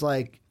that, I was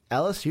like,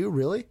 LSU,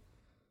 really?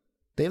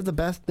 They have the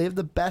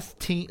best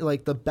team,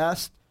 like the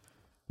best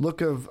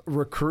look of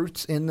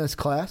recruits in this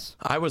class.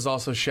 I was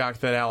also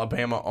shocked that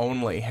Alabama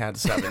only had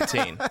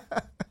 17.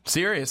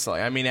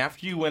 Seriously. I mean,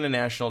 after you win a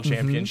national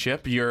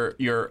championship,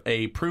 you're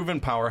a proven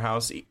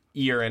powerhouse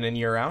year in and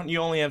year out, and you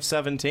only have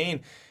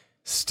 17.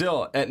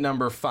 Still at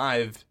number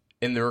 5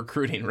 in the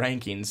recruiting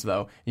rankings,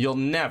 though, you'll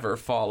never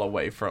fall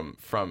away from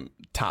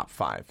top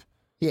 5.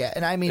 Yeah,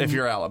 and I mean, if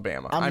you're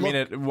Alabama,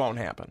 it won't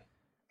happen.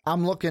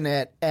 I'm looking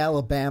at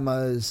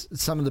Alabama's,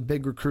 some of the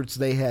big recruits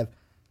they have.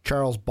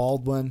 Charles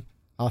Baldwin,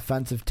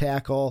 offensive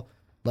tackle,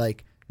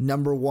 like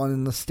number 1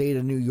 in the state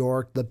of New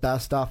York, the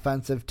best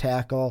offensive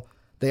tackle.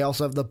 They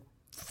also have the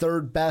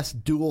 3rd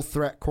best dual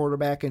threat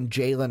quarterback in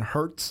Jalen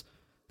Hurts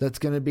that's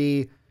going to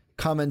be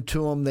coming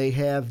to them. They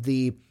have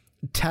the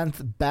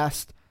 10th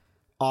best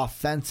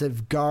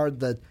offensive guard,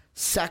 the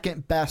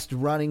 2nd best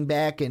running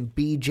back in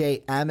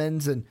B.J.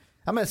 Emmons. And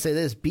I'm going to say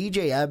this,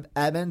 B.J.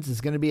 Emmons is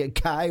going to be a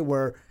guy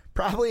where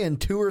probably in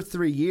 2 or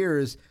 3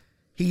 years,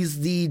 he's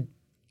the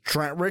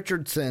Trent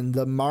Richardson,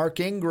 the Mark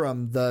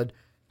Ingram, the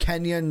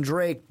Kenyon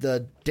Drake,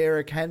 the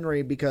Derrick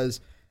Henry, because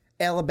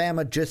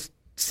Alabama just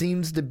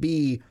seems to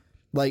be,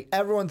 like,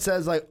 everyone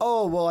says, like,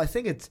 oh, well, I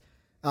think it's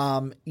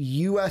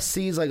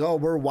USC's like, oh,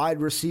 we're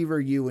wide receiver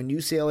U, and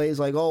UCLA's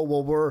like, oh,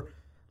 well, we're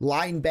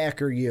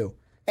linebacker U.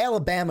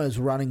 Alabama is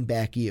running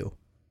back U.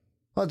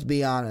 Let's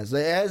be honest.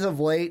 As of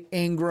late,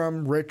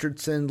 Ingram,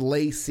 Richardson,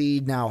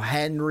 Lacey, now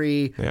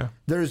Henry. Yeah.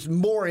 There's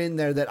more in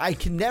there that I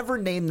can never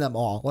name them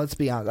all. Let's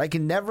be honest. I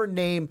can never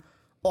name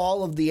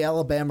all of the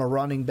Alabama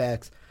running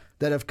backs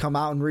that have come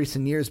out in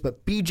recent years.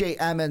 But B.J.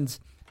 Emmons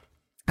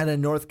out of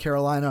North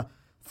Carolina,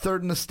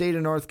 3rd in the state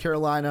of North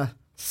Carolina,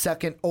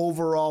 2nd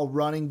overall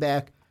running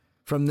back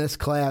from this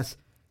class.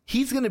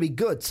 He's going to be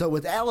good. So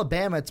with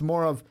Alabama, it's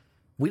more of,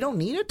 we don't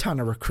need a ton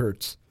of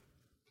recruits.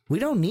 We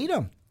don't need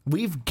them.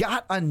 We've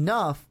got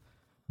enough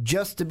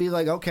just to be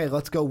like, okay,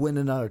 let's go win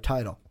another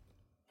title.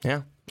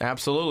 Yeah,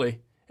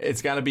 absolutely.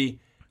 It's got to be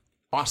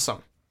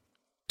awesome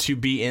to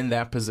be in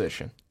that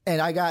position.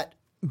 And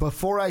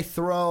before I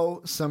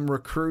throw some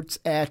recruits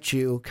at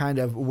you, kind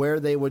of where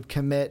they would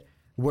commit,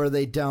 where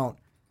they don't,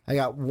 I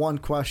got one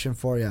question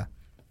for you.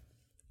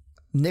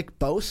 Nick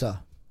Bosa,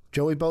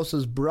 Joey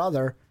Bosa's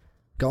brother,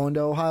 going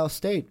to Ohio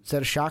State. Is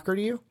that a shocker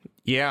to you?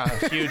 Yeah,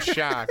 huge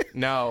shock.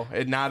 No,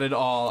 not at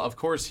all. Of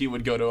course he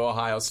would go to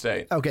Ohio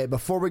State. Okay,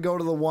 before we go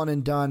to the one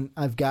and done,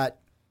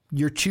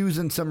 you're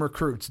choosing some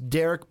recruits.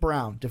 Derek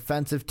Brown,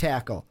 defensive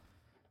tackle.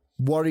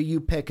 What are you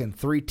picking?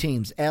 3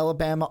 teams: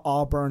 Alabama,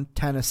 Auburn,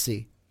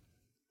 Tennessee.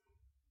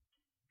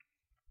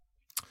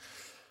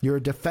 You're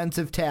a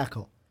defensive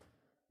tackle.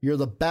 You're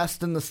the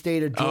best in the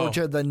state of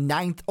Georgia, the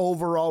 9th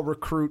overall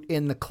recruit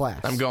in the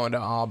class. I'm going to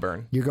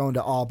Auburn. You're going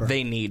to Auburn.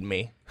 They need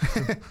me.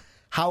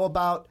 How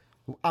about,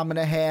 I'm going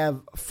to have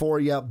for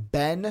you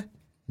Ben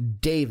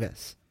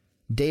Davis.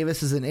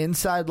 Davis is an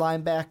inside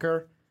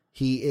linebacker.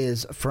 He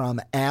is from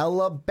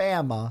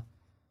Alabama.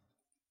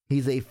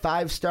 He's a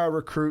 5-star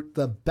recruit,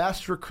 the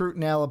best recruit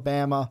in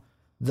Alabama,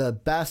 the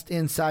best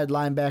inside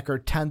linebacker,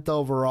 10th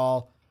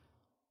overall.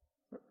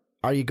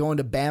 Are you going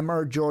to Bama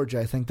or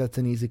Georgia? I think that's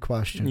an easy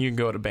question. You can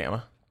go to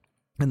Bama.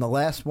 And the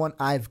last one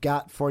I've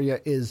got for you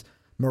is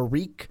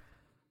Marique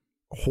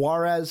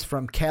Juarez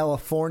from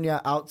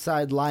California,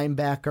 outside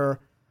linebacker.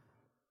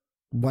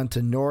 Went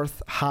to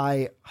North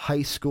High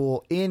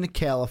School in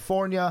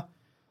California.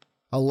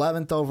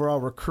 11th overall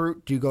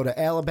recruit. Do you go to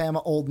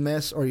Alabama, Ole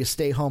Miss, or you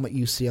stay home at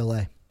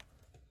UCLA?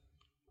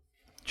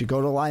 Did you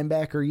go to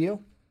linebacker,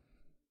 you?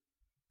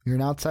 You're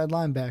an outside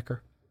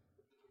linebacker.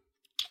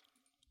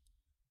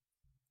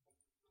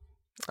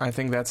 I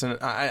think that's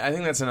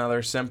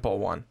another simple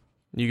one.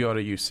 You go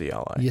to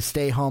UCLA. You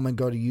stay home and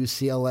go to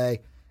UCLA.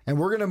 And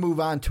we're going to move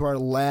on to our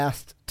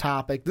last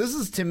topic. This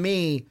is, to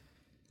me,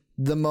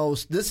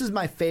 this is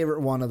my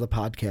favorite one of the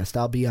podcast,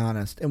 I'll be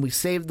honest. And we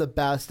saved the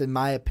best, in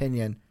my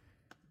opinion,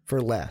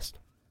 for last.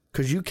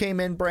 Because you came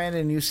in,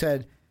 Brandon, and you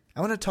said, I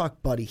want to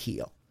talk Buddy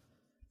Hield.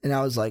 And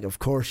I was like, of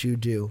course you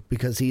do.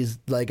 Because he's,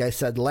 like I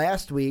said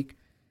last week,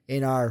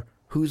 in our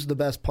Who's the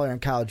Best Player in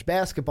College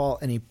Basketball,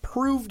 and he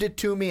proved it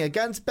to me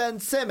against Ben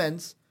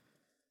Simmons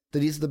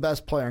that he's the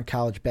best player in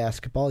college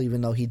basketball,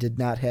 even though he did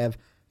not have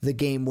the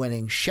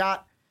game-winning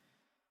shot.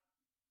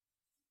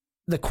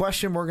 The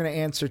question we're going to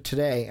answer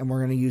today, and we're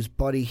going to use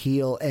Buddy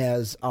Hield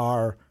as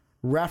our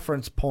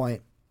reference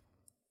point,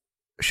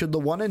 should the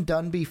one and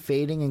done be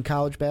fading in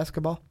college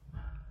basketball?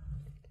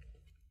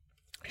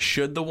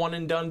 Should the one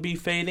and done be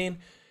fading?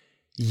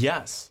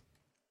 Yes.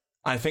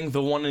 I think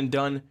the one and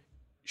done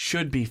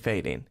should be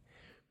fading.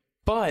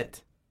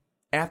 But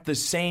at the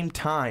same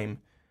time,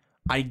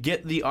 I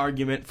get the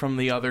argument from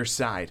the other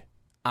side.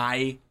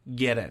 I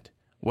get it.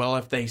 Well,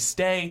 if they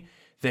stay,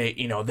 they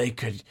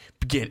could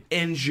get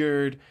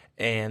injured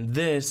and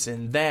this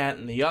and that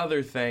and the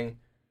other thing.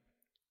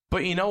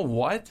 But you know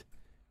what?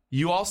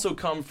 You also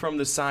come from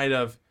the side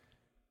of,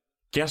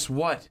 guess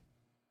what?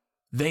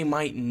 They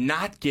might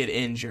not get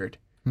injured,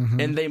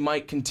 and they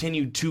might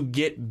continue to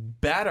get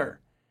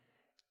better,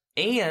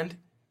 and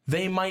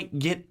they might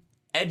get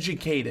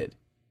educated,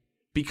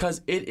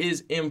 because it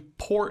is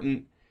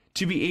important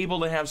to be able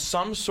to have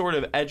some sort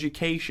of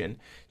education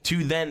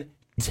to then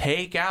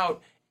take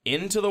out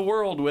into the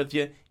world with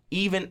you,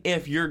 even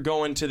if you're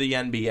going to the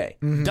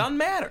NBA. Doesn't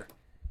matter.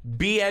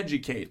 Be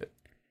educated.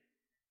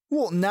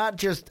 Well, not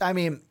just,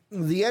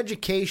 the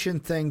education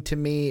thing to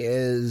me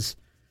is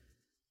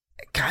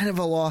kind of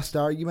a lost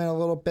argument a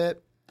little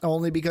bit,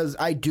 only because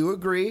I do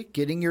agree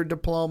getting your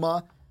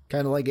diploma,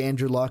 kind of like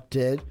Andrew Luck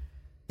did,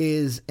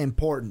 is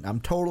important.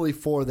 I'm totally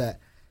for that.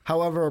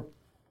 However,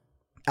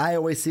 I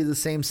always see the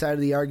same side of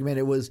the argument.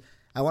 It was,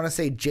 I want to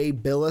say Jay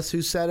Billis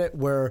who said it,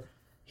 where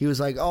he was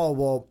like, oh,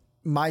 well,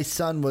 my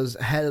son was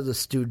head of the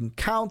student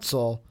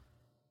council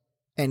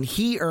and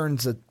he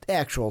earns an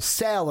actual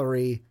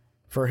salary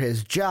for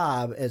his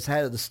job as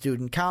head of the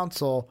student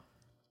council,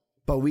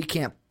 but we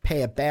can't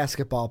pay a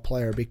basketball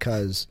player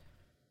because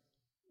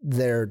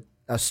they're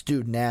a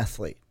student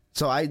athlete.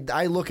 So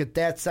I look at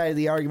that side of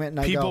the argument and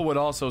I people go, would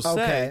also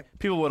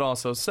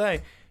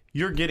say,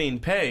 you're getting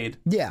paid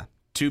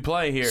to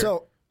play here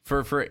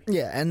for free.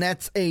 Yeah, and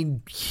that's a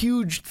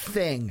huge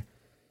thing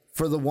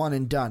for the one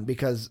and done,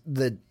 because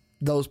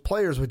those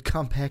players would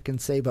come back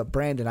and say, but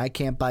Brandon, I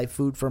can't buy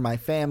food for my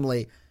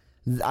family.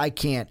 I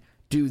can't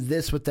do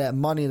this with that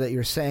money that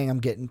you're saying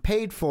I'm getting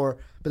paid for.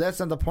 But that's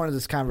not the point of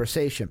this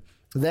conversation.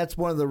 That's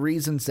one of the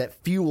reasons that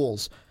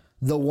fuels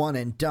the one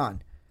and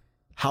done.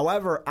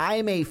 However,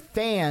 I'm a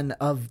fan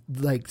of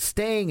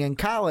staying in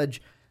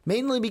college,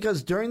 mainly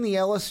because during the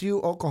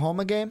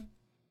LSU-Oklahoma game,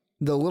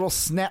 the little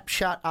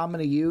snapshot I'm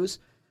going to use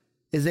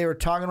is they were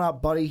talking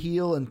about Buddy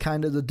Hield and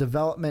kind of the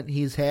development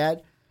he's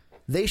had.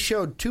 They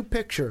showed 2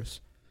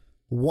 pictures.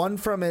 One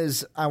from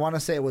his, I want to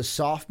say it was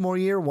sophomore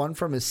year, one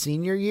from his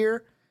senior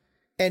year.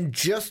 And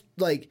just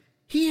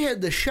he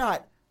had the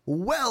shot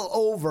well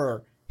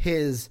over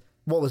his,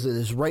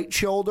 his right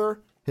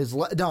shoulder? His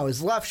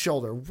left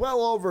shoulder.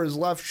 Well over his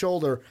left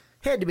shoulder.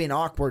 Had to be an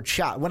awkward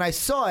shot. When I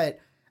saw it,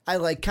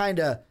 I kind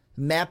of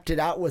mapped it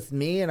out with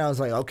me, and I was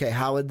like, okay,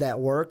 how would that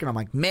work? And I'm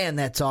like, man,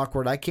 that's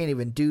awkward. I can't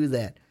even do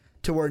that.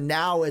 To where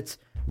now it's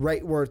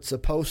right where it's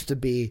supposed to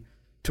be,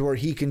 to where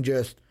he can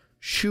just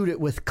shoot it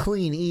with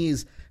clean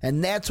ease.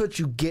 And that's what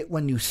you get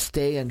when you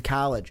stay in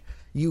college.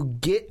 You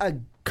get a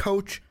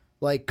coach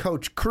like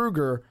Coach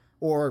Kruger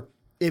or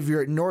if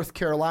you're at North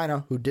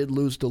Carolina, who did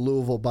lose to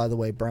Louisville, by the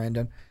way,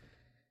 Brandon.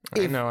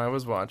 I know, I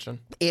was watching.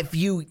 If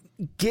you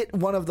get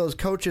one of those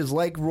coaches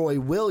like Roy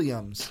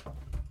Williams,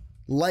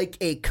 like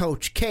a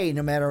Coach K,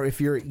 no matter if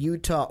you're at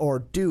Utah or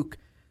Duke,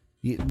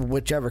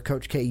 whichever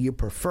Coach K you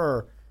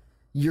prefer,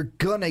 you're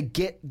going to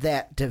get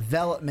that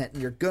development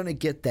and you're going to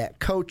get that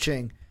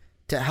coaching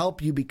to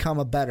help you become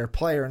a better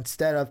player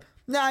instead of,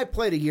 I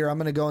played a year, I'm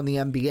going to go in the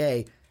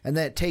NBA, and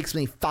then it takes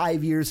me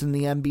 5 years in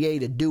the NBA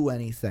to do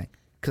anything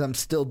because I'm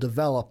still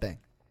developing.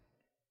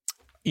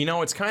 You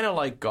know, it's kind of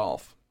like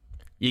golf.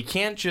 You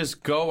can't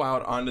just go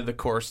out onto the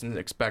course and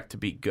expect to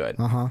be good.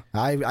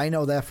 I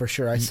know that for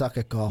sure. I suck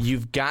at golf.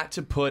 You've got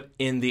to put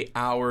in the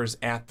hours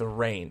at the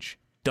range.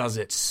 Does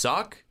it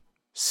suck?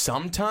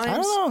 Sometimes. I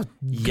don't know.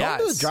 Yes.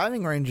 Going to the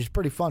driving range is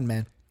pretty fun,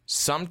 man.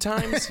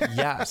 Sometimes,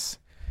 yes.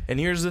 And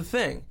here's the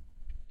thing.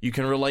 You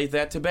can relate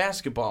that to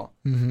basketball.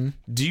 Mm-hmm.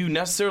 Do you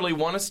necessarily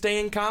want to stay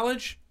in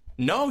college?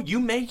 No, you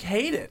may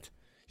hate it.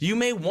 You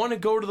may want to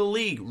go to the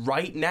league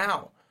right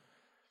now.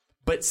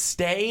 But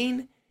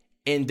staying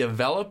and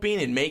developing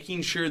and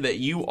making sure that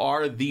you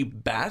are the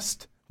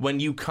best when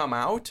you come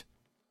out,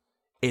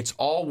 it's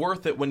all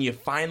worth it when you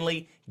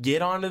finally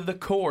get onto the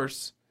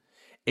course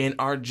and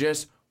are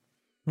just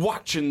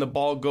watching the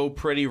ball go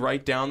pretty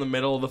right down the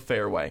middle of the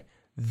fairway.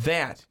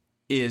 That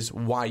is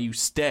why you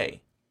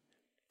stay.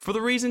 For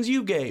the reasons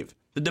you gave,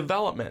 the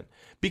development.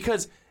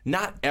 Because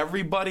not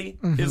everybody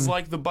is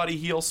like the Buddy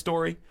Hield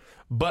story,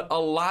 but a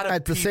lot of people.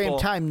 At the same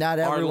time, not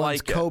everyone's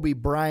like Kobe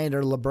Bryant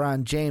or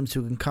LeBron James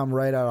who can come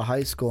right out of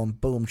high school and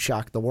boom,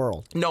 shock the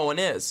world. No one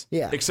is.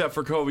 Yeah. Except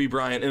for Kobe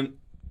Bryant and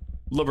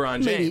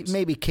LeBron James.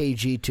 Maybe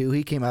KG too.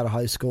 He came out of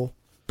high school.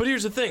 But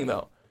here's the thing,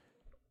 though.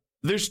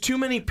 There's too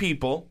many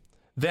people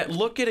that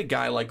look at a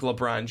guy like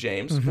LeBron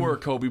James or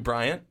Kobe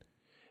Bryant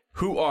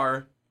who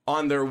are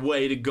on their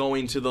way to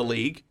going to the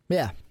league.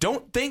 Yeah.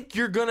 Don't think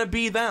you're going to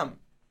be them.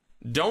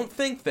 Don't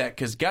think that,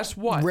 because guess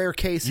what? Rare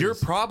cases. You're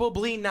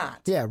probably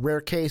not. Yeah,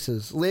 rare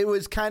cases. It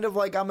was kind of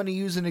like, I'm going to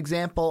use an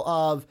example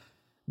of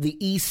the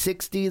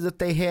E60 that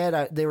they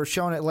had. They were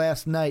showing it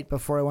last night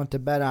before I went to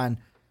bed on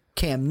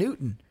Cam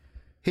Newton.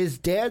 His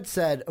dad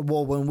said,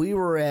 well, when we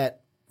were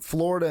at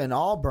Florida and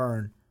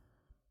Auburn,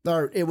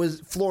 or it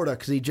was Florida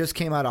because he just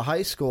came out of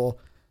high school,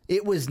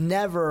 it was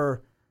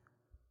never,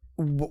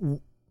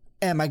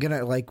 am I going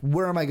to, like,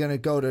 where am I going to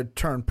go to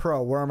turn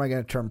pro? Where am I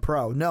going to turn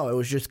pro? No, it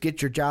was just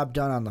get your job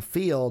done on the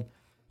field,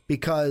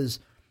 because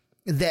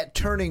that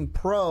turning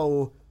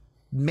pro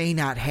may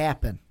not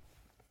happen.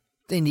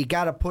 And you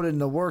got to put in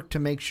the work to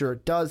make sure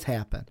it does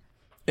happen.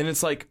 And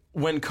it's like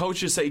when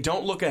coaches say,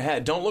 don't look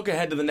ahead. Don't look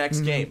ahead to the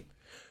next game.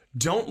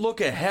 Don't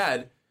look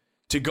ahead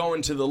to go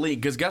into the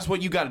league. Because guess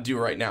what you got to do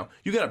right now?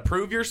 You got to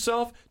prove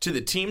yourself to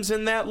the teams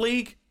in that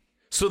league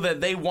so that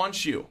they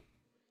want you,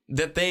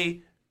 that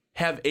they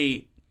have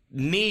a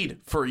need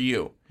for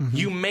you.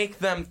 You make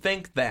them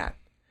think that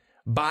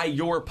by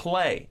your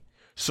play.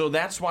 So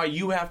that's why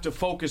you have to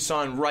focus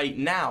on right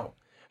now,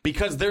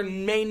 because there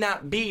may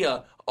not be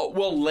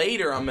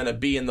later I'm going to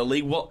be in the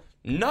league. Well,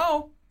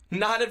 no,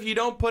 not if you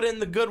don't put in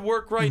the good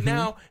work right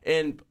now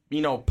and,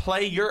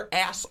 play your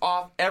ass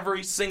off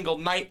every single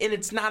night. And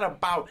it's not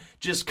about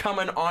just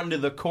coming onto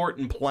the court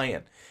and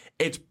playing.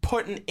 It's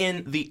putting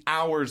in the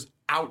hours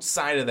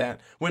outside of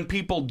that when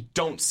people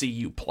don't see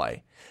you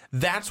play.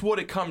 That's what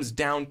it comes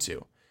down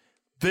to.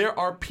 There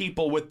are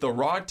people with the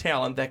raw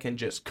talent that can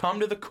just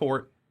come to the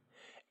court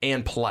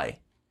and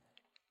play.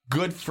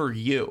 Good for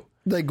you.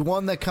 Like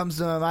one that comes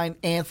to my mind,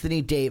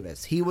 Anthony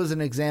Davis. He was an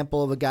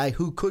example of a guy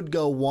who could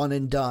go one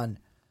and done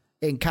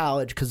in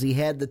college because he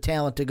had the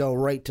talent to go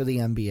right to the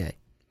NBA.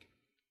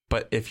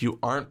 But if you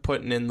aren't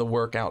putting in the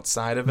work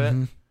outside of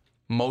it,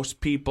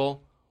 most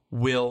people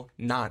will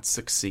not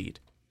succeed.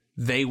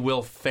 They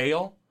will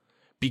fail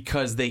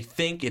because they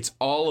think it's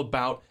all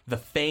about the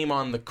fame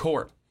on the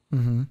court.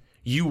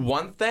 You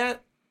want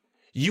that?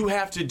 You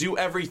have to do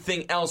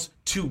everything else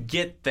to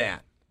get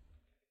that.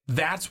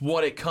 That's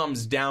what it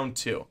comes down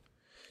to.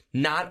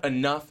 Not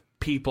enough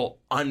people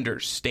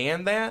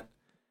understand that,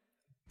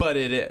 but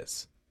it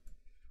is.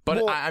 But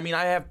well,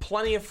 I have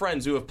plenty of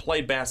friends who have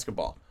played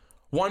basketball,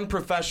 one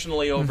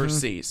professionally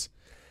overseas.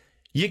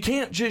 You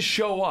can't just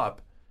show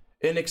up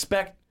and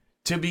expect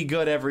to be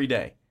good every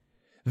day.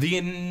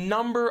 The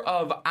number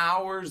of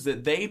hours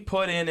that they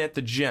put in at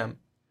the gym,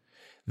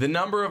 the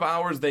number of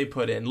hours they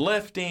put in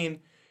lifting,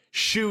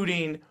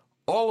 shooting,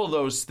 all of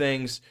those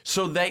things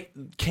so they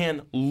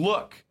can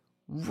look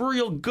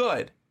real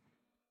good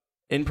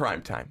in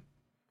prime time.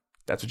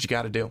 That's what you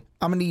got to do.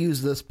 I'm going to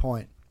use this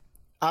point.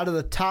 Out of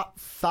the top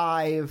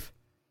 5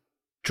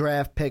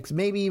 draft picks,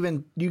 maybe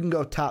even you can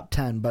go top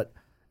 10, but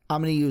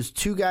I'm going to use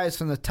 2 guys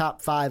from the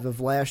top 5 of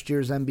last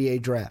year's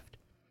NBA draft.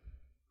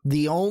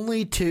 The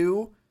only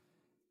 2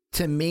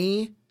 to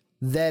me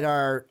that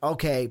are,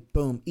 okay,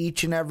 boom,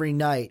 each and every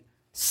night,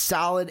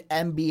 solid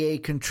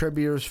NBA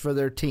contributors for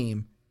their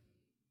team.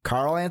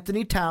 Karl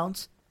Anthony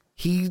Towns,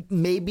 he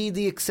may be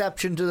the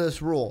exception to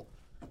this rule.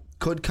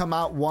 Could come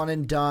out one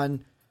and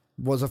done,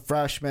 was a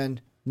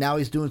freshman. Now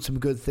he's doing some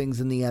good things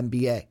in the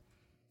NBA.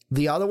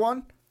 The other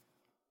one,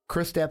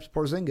 Kristaps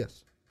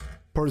Porzingis.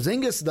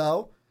 Porzingis,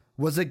 though,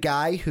 was a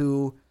guy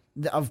who,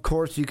 of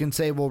course, you can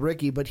say, well,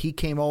 Ricky, but he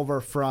came over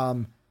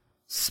from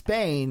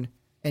Spain,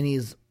 and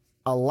he's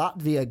a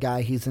Latvia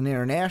guy. He's an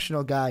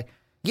international guy.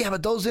 Yeah,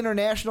 but those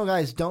international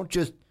guys don't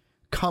just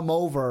come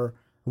over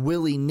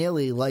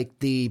willy-nilly like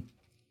the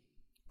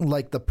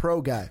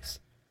pro guys.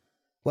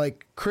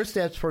 Like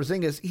Kristaps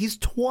Porzingis, he's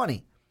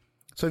 20.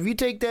 So if you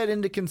take that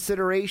into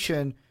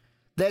consideration,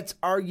 that's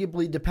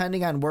arguably,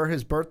 depending on where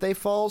his birthday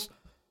falls,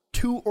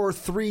 2 or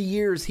 3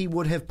 years he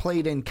would have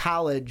played in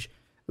college,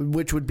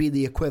 which would be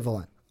the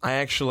equivalent. I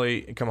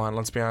actually, come on,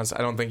 let's be honest,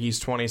 I don't think he's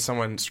 20.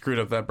 Someone screwed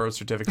up that birth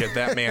certificate.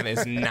 That man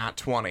is not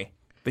 20.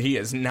 He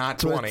is not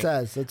 20. That's what it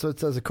says. That's what it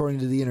says according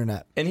to the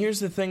internet. And here's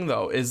the thing,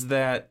 though, is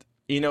that,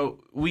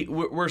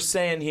 we're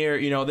saying here,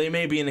 they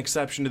may be an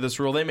exception to this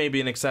rule. They may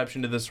be an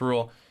exception to this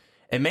rule.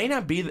 It may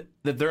not be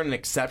that they're an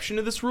exception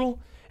to this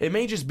rule. It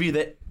may just be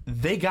that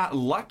they got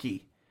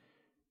lucky,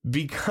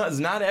 because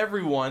not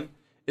everyone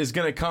is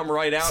going to come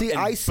right out. See, and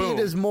I see boom.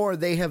 it as more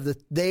those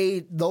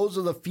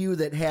are the few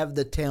that have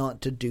the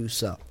talent to do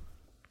so.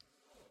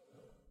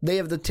 They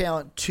have the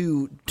talent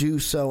to do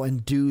so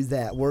and do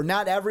that, where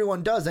not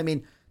everyone does. I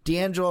mean,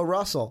 D'Angelo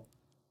Russell,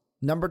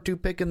 number 2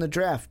 pick in the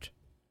draft.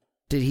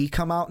 Did he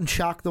come out and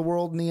shock the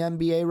world in the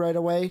NBA right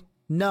away?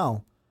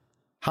 No.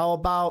 How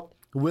about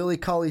Willie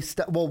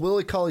Cauley-Stein? Well,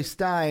 Willie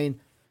Cauley-Stein,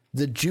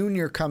 the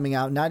junior coming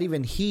out, not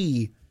even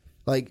he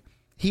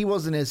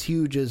wasn't as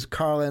huge as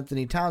Karl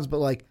Anthony Towns, but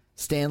like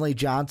Stanley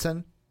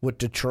Johnson with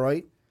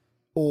Detroit,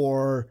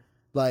 or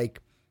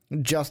like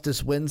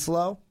Justice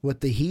Winslow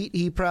with the Heat.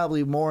 He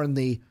probably more in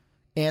the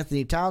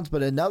Anthony Towns,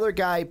 but another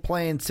guy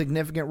playing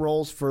significant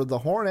roles for the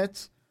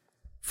Hornets,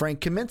 Frank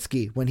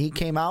Kaminsky. When he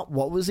came out,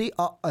 what was he?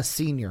 A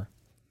senior.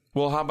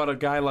 Well, how about a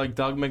guy like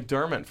Doug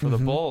McDermott for the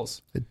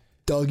Bulls?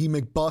 Dougie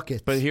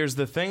McBuckets. But here's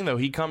the thing, though.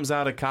 He comes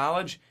out of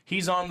college.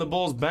 He's on the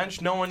Bulls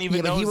bench. No one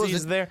even knows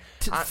he's there.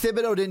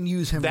 Thibodeau didn't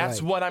use him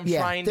That's right. what I'm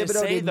trying to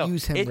say, though.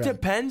 It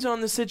depends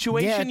on the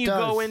situation you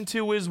go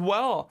into as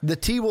well. The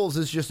T-Wolves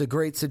is just a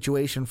great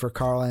situation for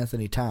Karl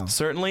Anthony Towns.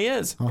 Certainly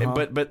is.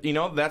 But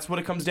that's what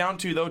it comes down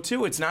to, though,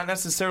 too. It's not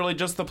necessarily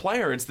just the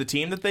player. It's the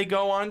team that they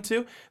go on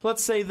to.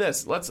 Let's say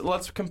this.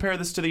 Let's compare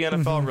this to the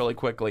NFL really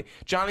quickly.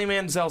 Johnny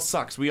Manziel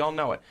sucks. We all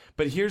know it.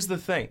 But here's the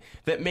thing.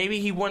 That maybe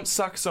he wouldn't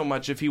suck so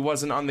much if he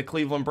wasn't on the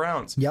Cleveland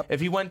Browns. Yep. If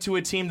he went to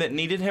a team that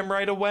needed him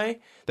right away,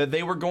 that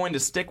they were going to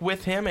stick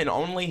with him and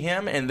only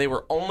him, and they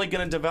were only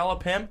going to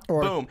develop him,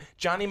 boom,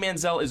 Johnny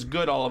Manziel is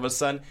good all of a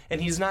sudden,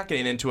 and he's not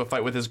getting into a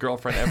fight with his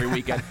girlfriend every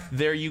weekend.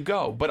 There you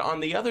go. But on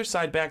the other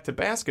side, back to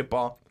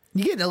basketball,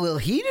 you're getting a little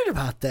heated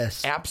about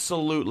this.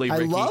 Absolutely,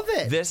 Ricky. I love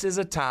it. This is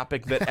a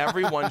topic that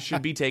everyone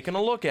should be taking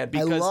a look at.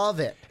 Because I love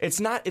it. It's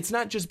not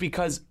just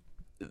because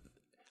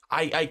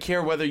I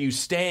care whether you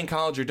stay in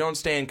college or don't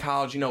stay in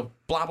college,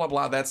 blah, blah,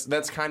 blah.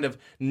 That's kind of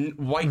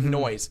white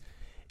noise.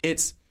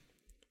 It's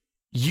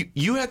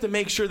you have to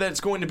make sure that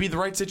it's going to be the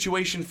right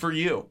situation for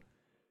you.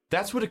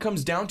 That's what it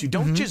comes down to.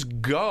 Don't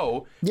just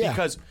go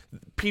because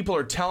people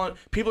are telling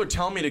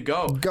me to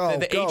go.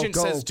 The agent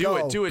says do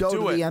it. Go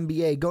to the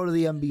NBA. Go to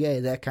the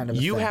NBA. That kind of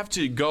thing. You have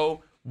to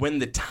go when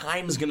the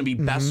time is going to be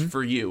best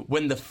for you,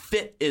 when the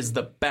fit is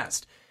the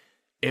best.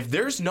 If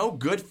there's no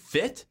good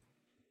fit,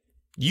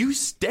 you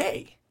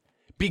stay,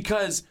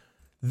 because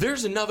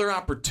there's another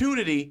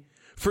opportunity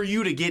for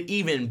you to get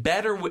even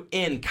better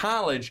in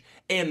college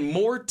and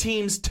more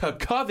teams to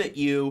covet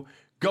you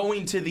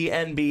going to the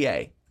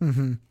NBA.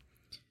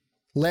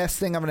 Last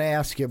thing I'm going to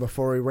ask you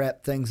before we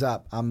wrap things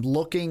up. I'm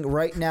looking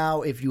right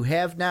now. If you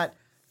have not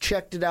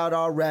checked it out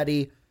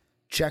already,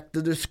 check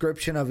the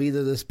description of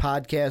either this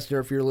podcast, or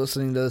if you're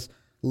listening to this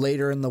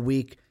later in the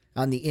week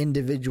on the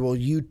individual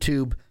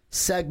YouTube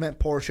segment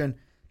portion,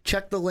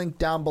 check the link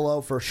down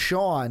below for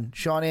Sean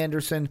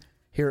Anderson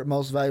here at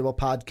Most Valuable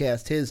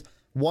Podcast, his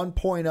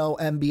 1.0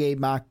 NBA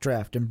mock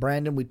draft. And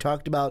Brandon, we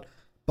talked about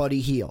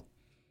Buddy Hield.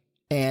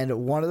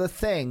 And one of the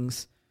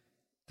things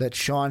that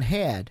Sean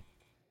had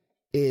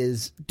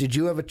is, did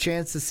you have a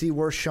chance to see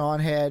where Sean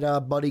had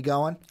Buddy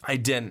going? I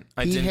didn't.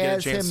 I didn't get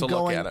a chance to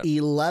look at it. He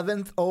has him going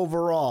 11th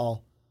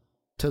overall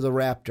to the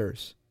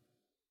Raptors.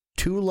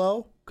 Too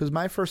low? Because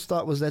my first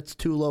thought was that's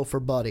too low for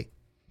Buddy.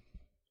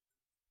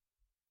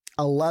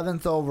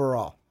 11th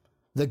overall.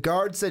 The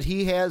guards that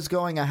he has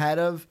going ahead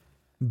of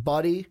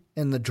Buddy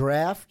in the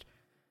draft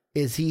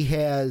is he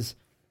has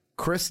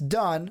Chris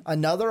Dunn,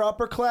 another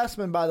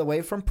upperclassman, by the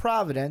way, from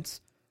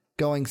Providence,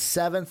 going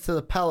 7th to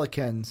the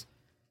Pelicans.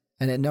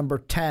 And at number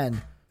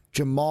 10,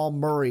 Jamal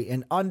Murray,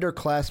 an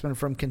underclassman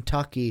from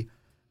Kentucky,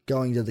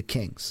 going to the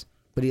Kings.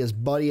 But he has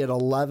Buddy at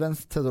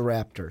 11th to the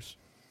Raptors.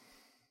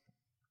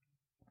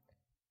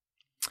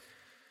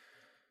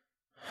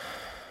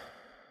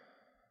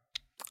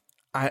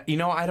 I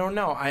don't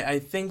know. I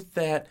think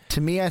that...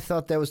 To me, I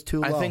thought that was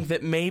too low. I think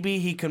that maybe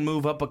he can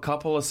move up a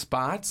couple of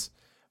spots,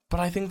 but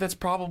I think that's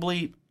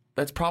probably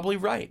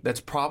right. That's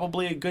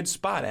probably a good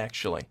spot,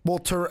 actually. Well,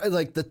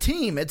 the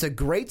team, it's a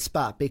great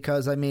spot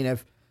because, I mean,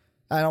 if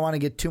I don't want to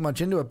get too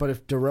much into it, but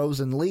if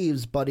DeRozan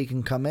leaves, Buddy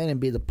can come in and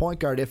be the point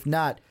guard. If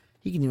not,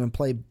 He can even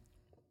play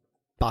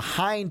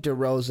behind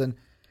DeRozan.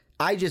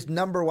 I just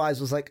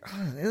number-wise was like,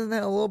 isn't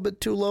that a little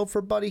bit too low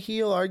for Buddy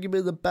Hield?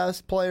 Arguably the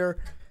best player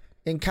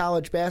in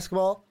college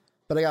basketball.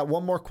 But I got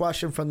one more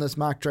question from this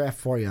mock draft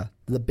for you.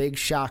 The big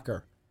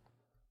shocker.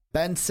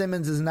 Ben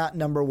Simmons is not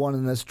number 1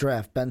 in this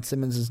draft. Ben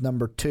Simmons is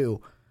number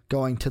 2,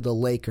 going to the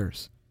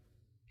Lakers.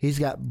 He's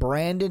got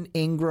Brandon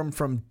Ingram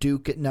from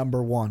Duke at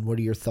number 1. What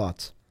are your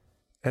thoughts?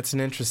 That's an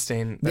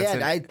interesting.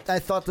 I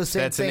thought the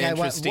same thing.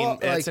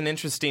 That's an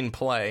interesting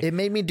play. It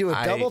made me do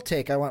a double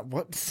take. I went,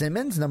 what?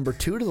 Simmons number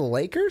 2 to the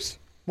Lakers?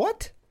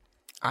 What?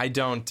 I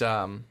don't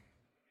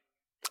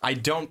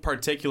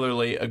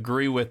particularly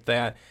agree with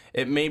that.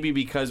 It may be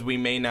because we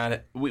may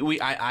not.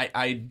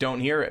 I don't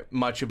hear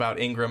much about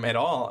Ingram at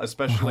all,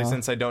 especially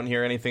since I don't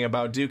hear anything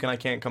about Duke, and I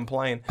can't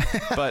complain.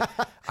 But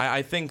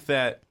I think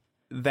that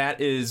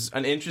is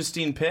an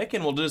interesting pick,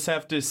 and we'll just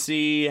have to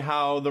see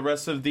how the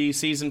rest of the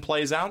season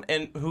plays out.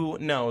 And who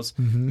knows?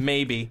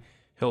 Maybe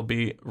he'll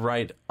be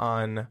right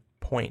on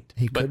point.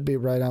 He could be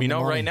right on. You the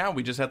know, money. right now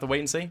we just have to wait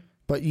and see.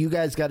 But you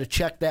guys got to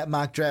check that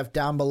mock draft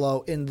down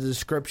below in the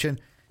description.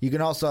 You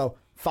can also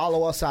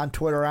follow us on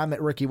Twitter. I'm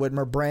at Ricky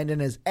Widmer.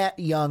 Brandon is at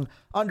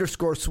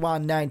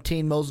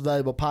Young_Swan19. Most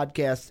Valuable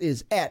Podcast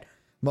is at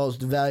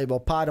Most Valuable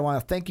Pod. I want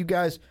to thank you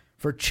guys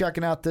for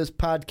checking out this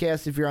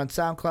podcast. If you're on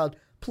SoundCloud,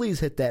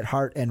 please hit that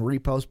heart and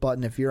repost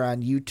button. If you're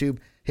on YouTube,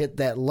 hit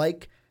that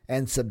like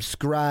and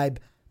subscribe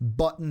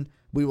button.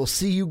 We will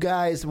see you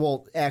guys.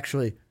 Well,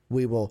 actually,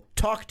 we will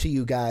talk to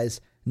you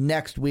guys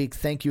next week.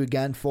 Thank you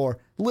again for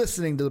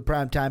listening to the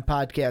Primetime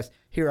Podcast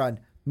here on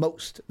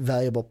Most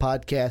Valuable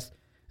Podcast.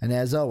 And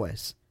as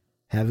always,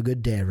 have a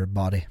good day,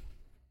 everybody.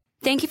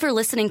 Thank you for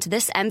listening to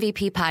this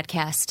MVP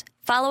podcast.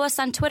 Follow us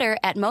on Twitter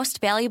at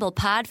Most Valuable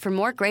Pod for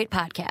more great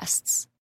podcasts.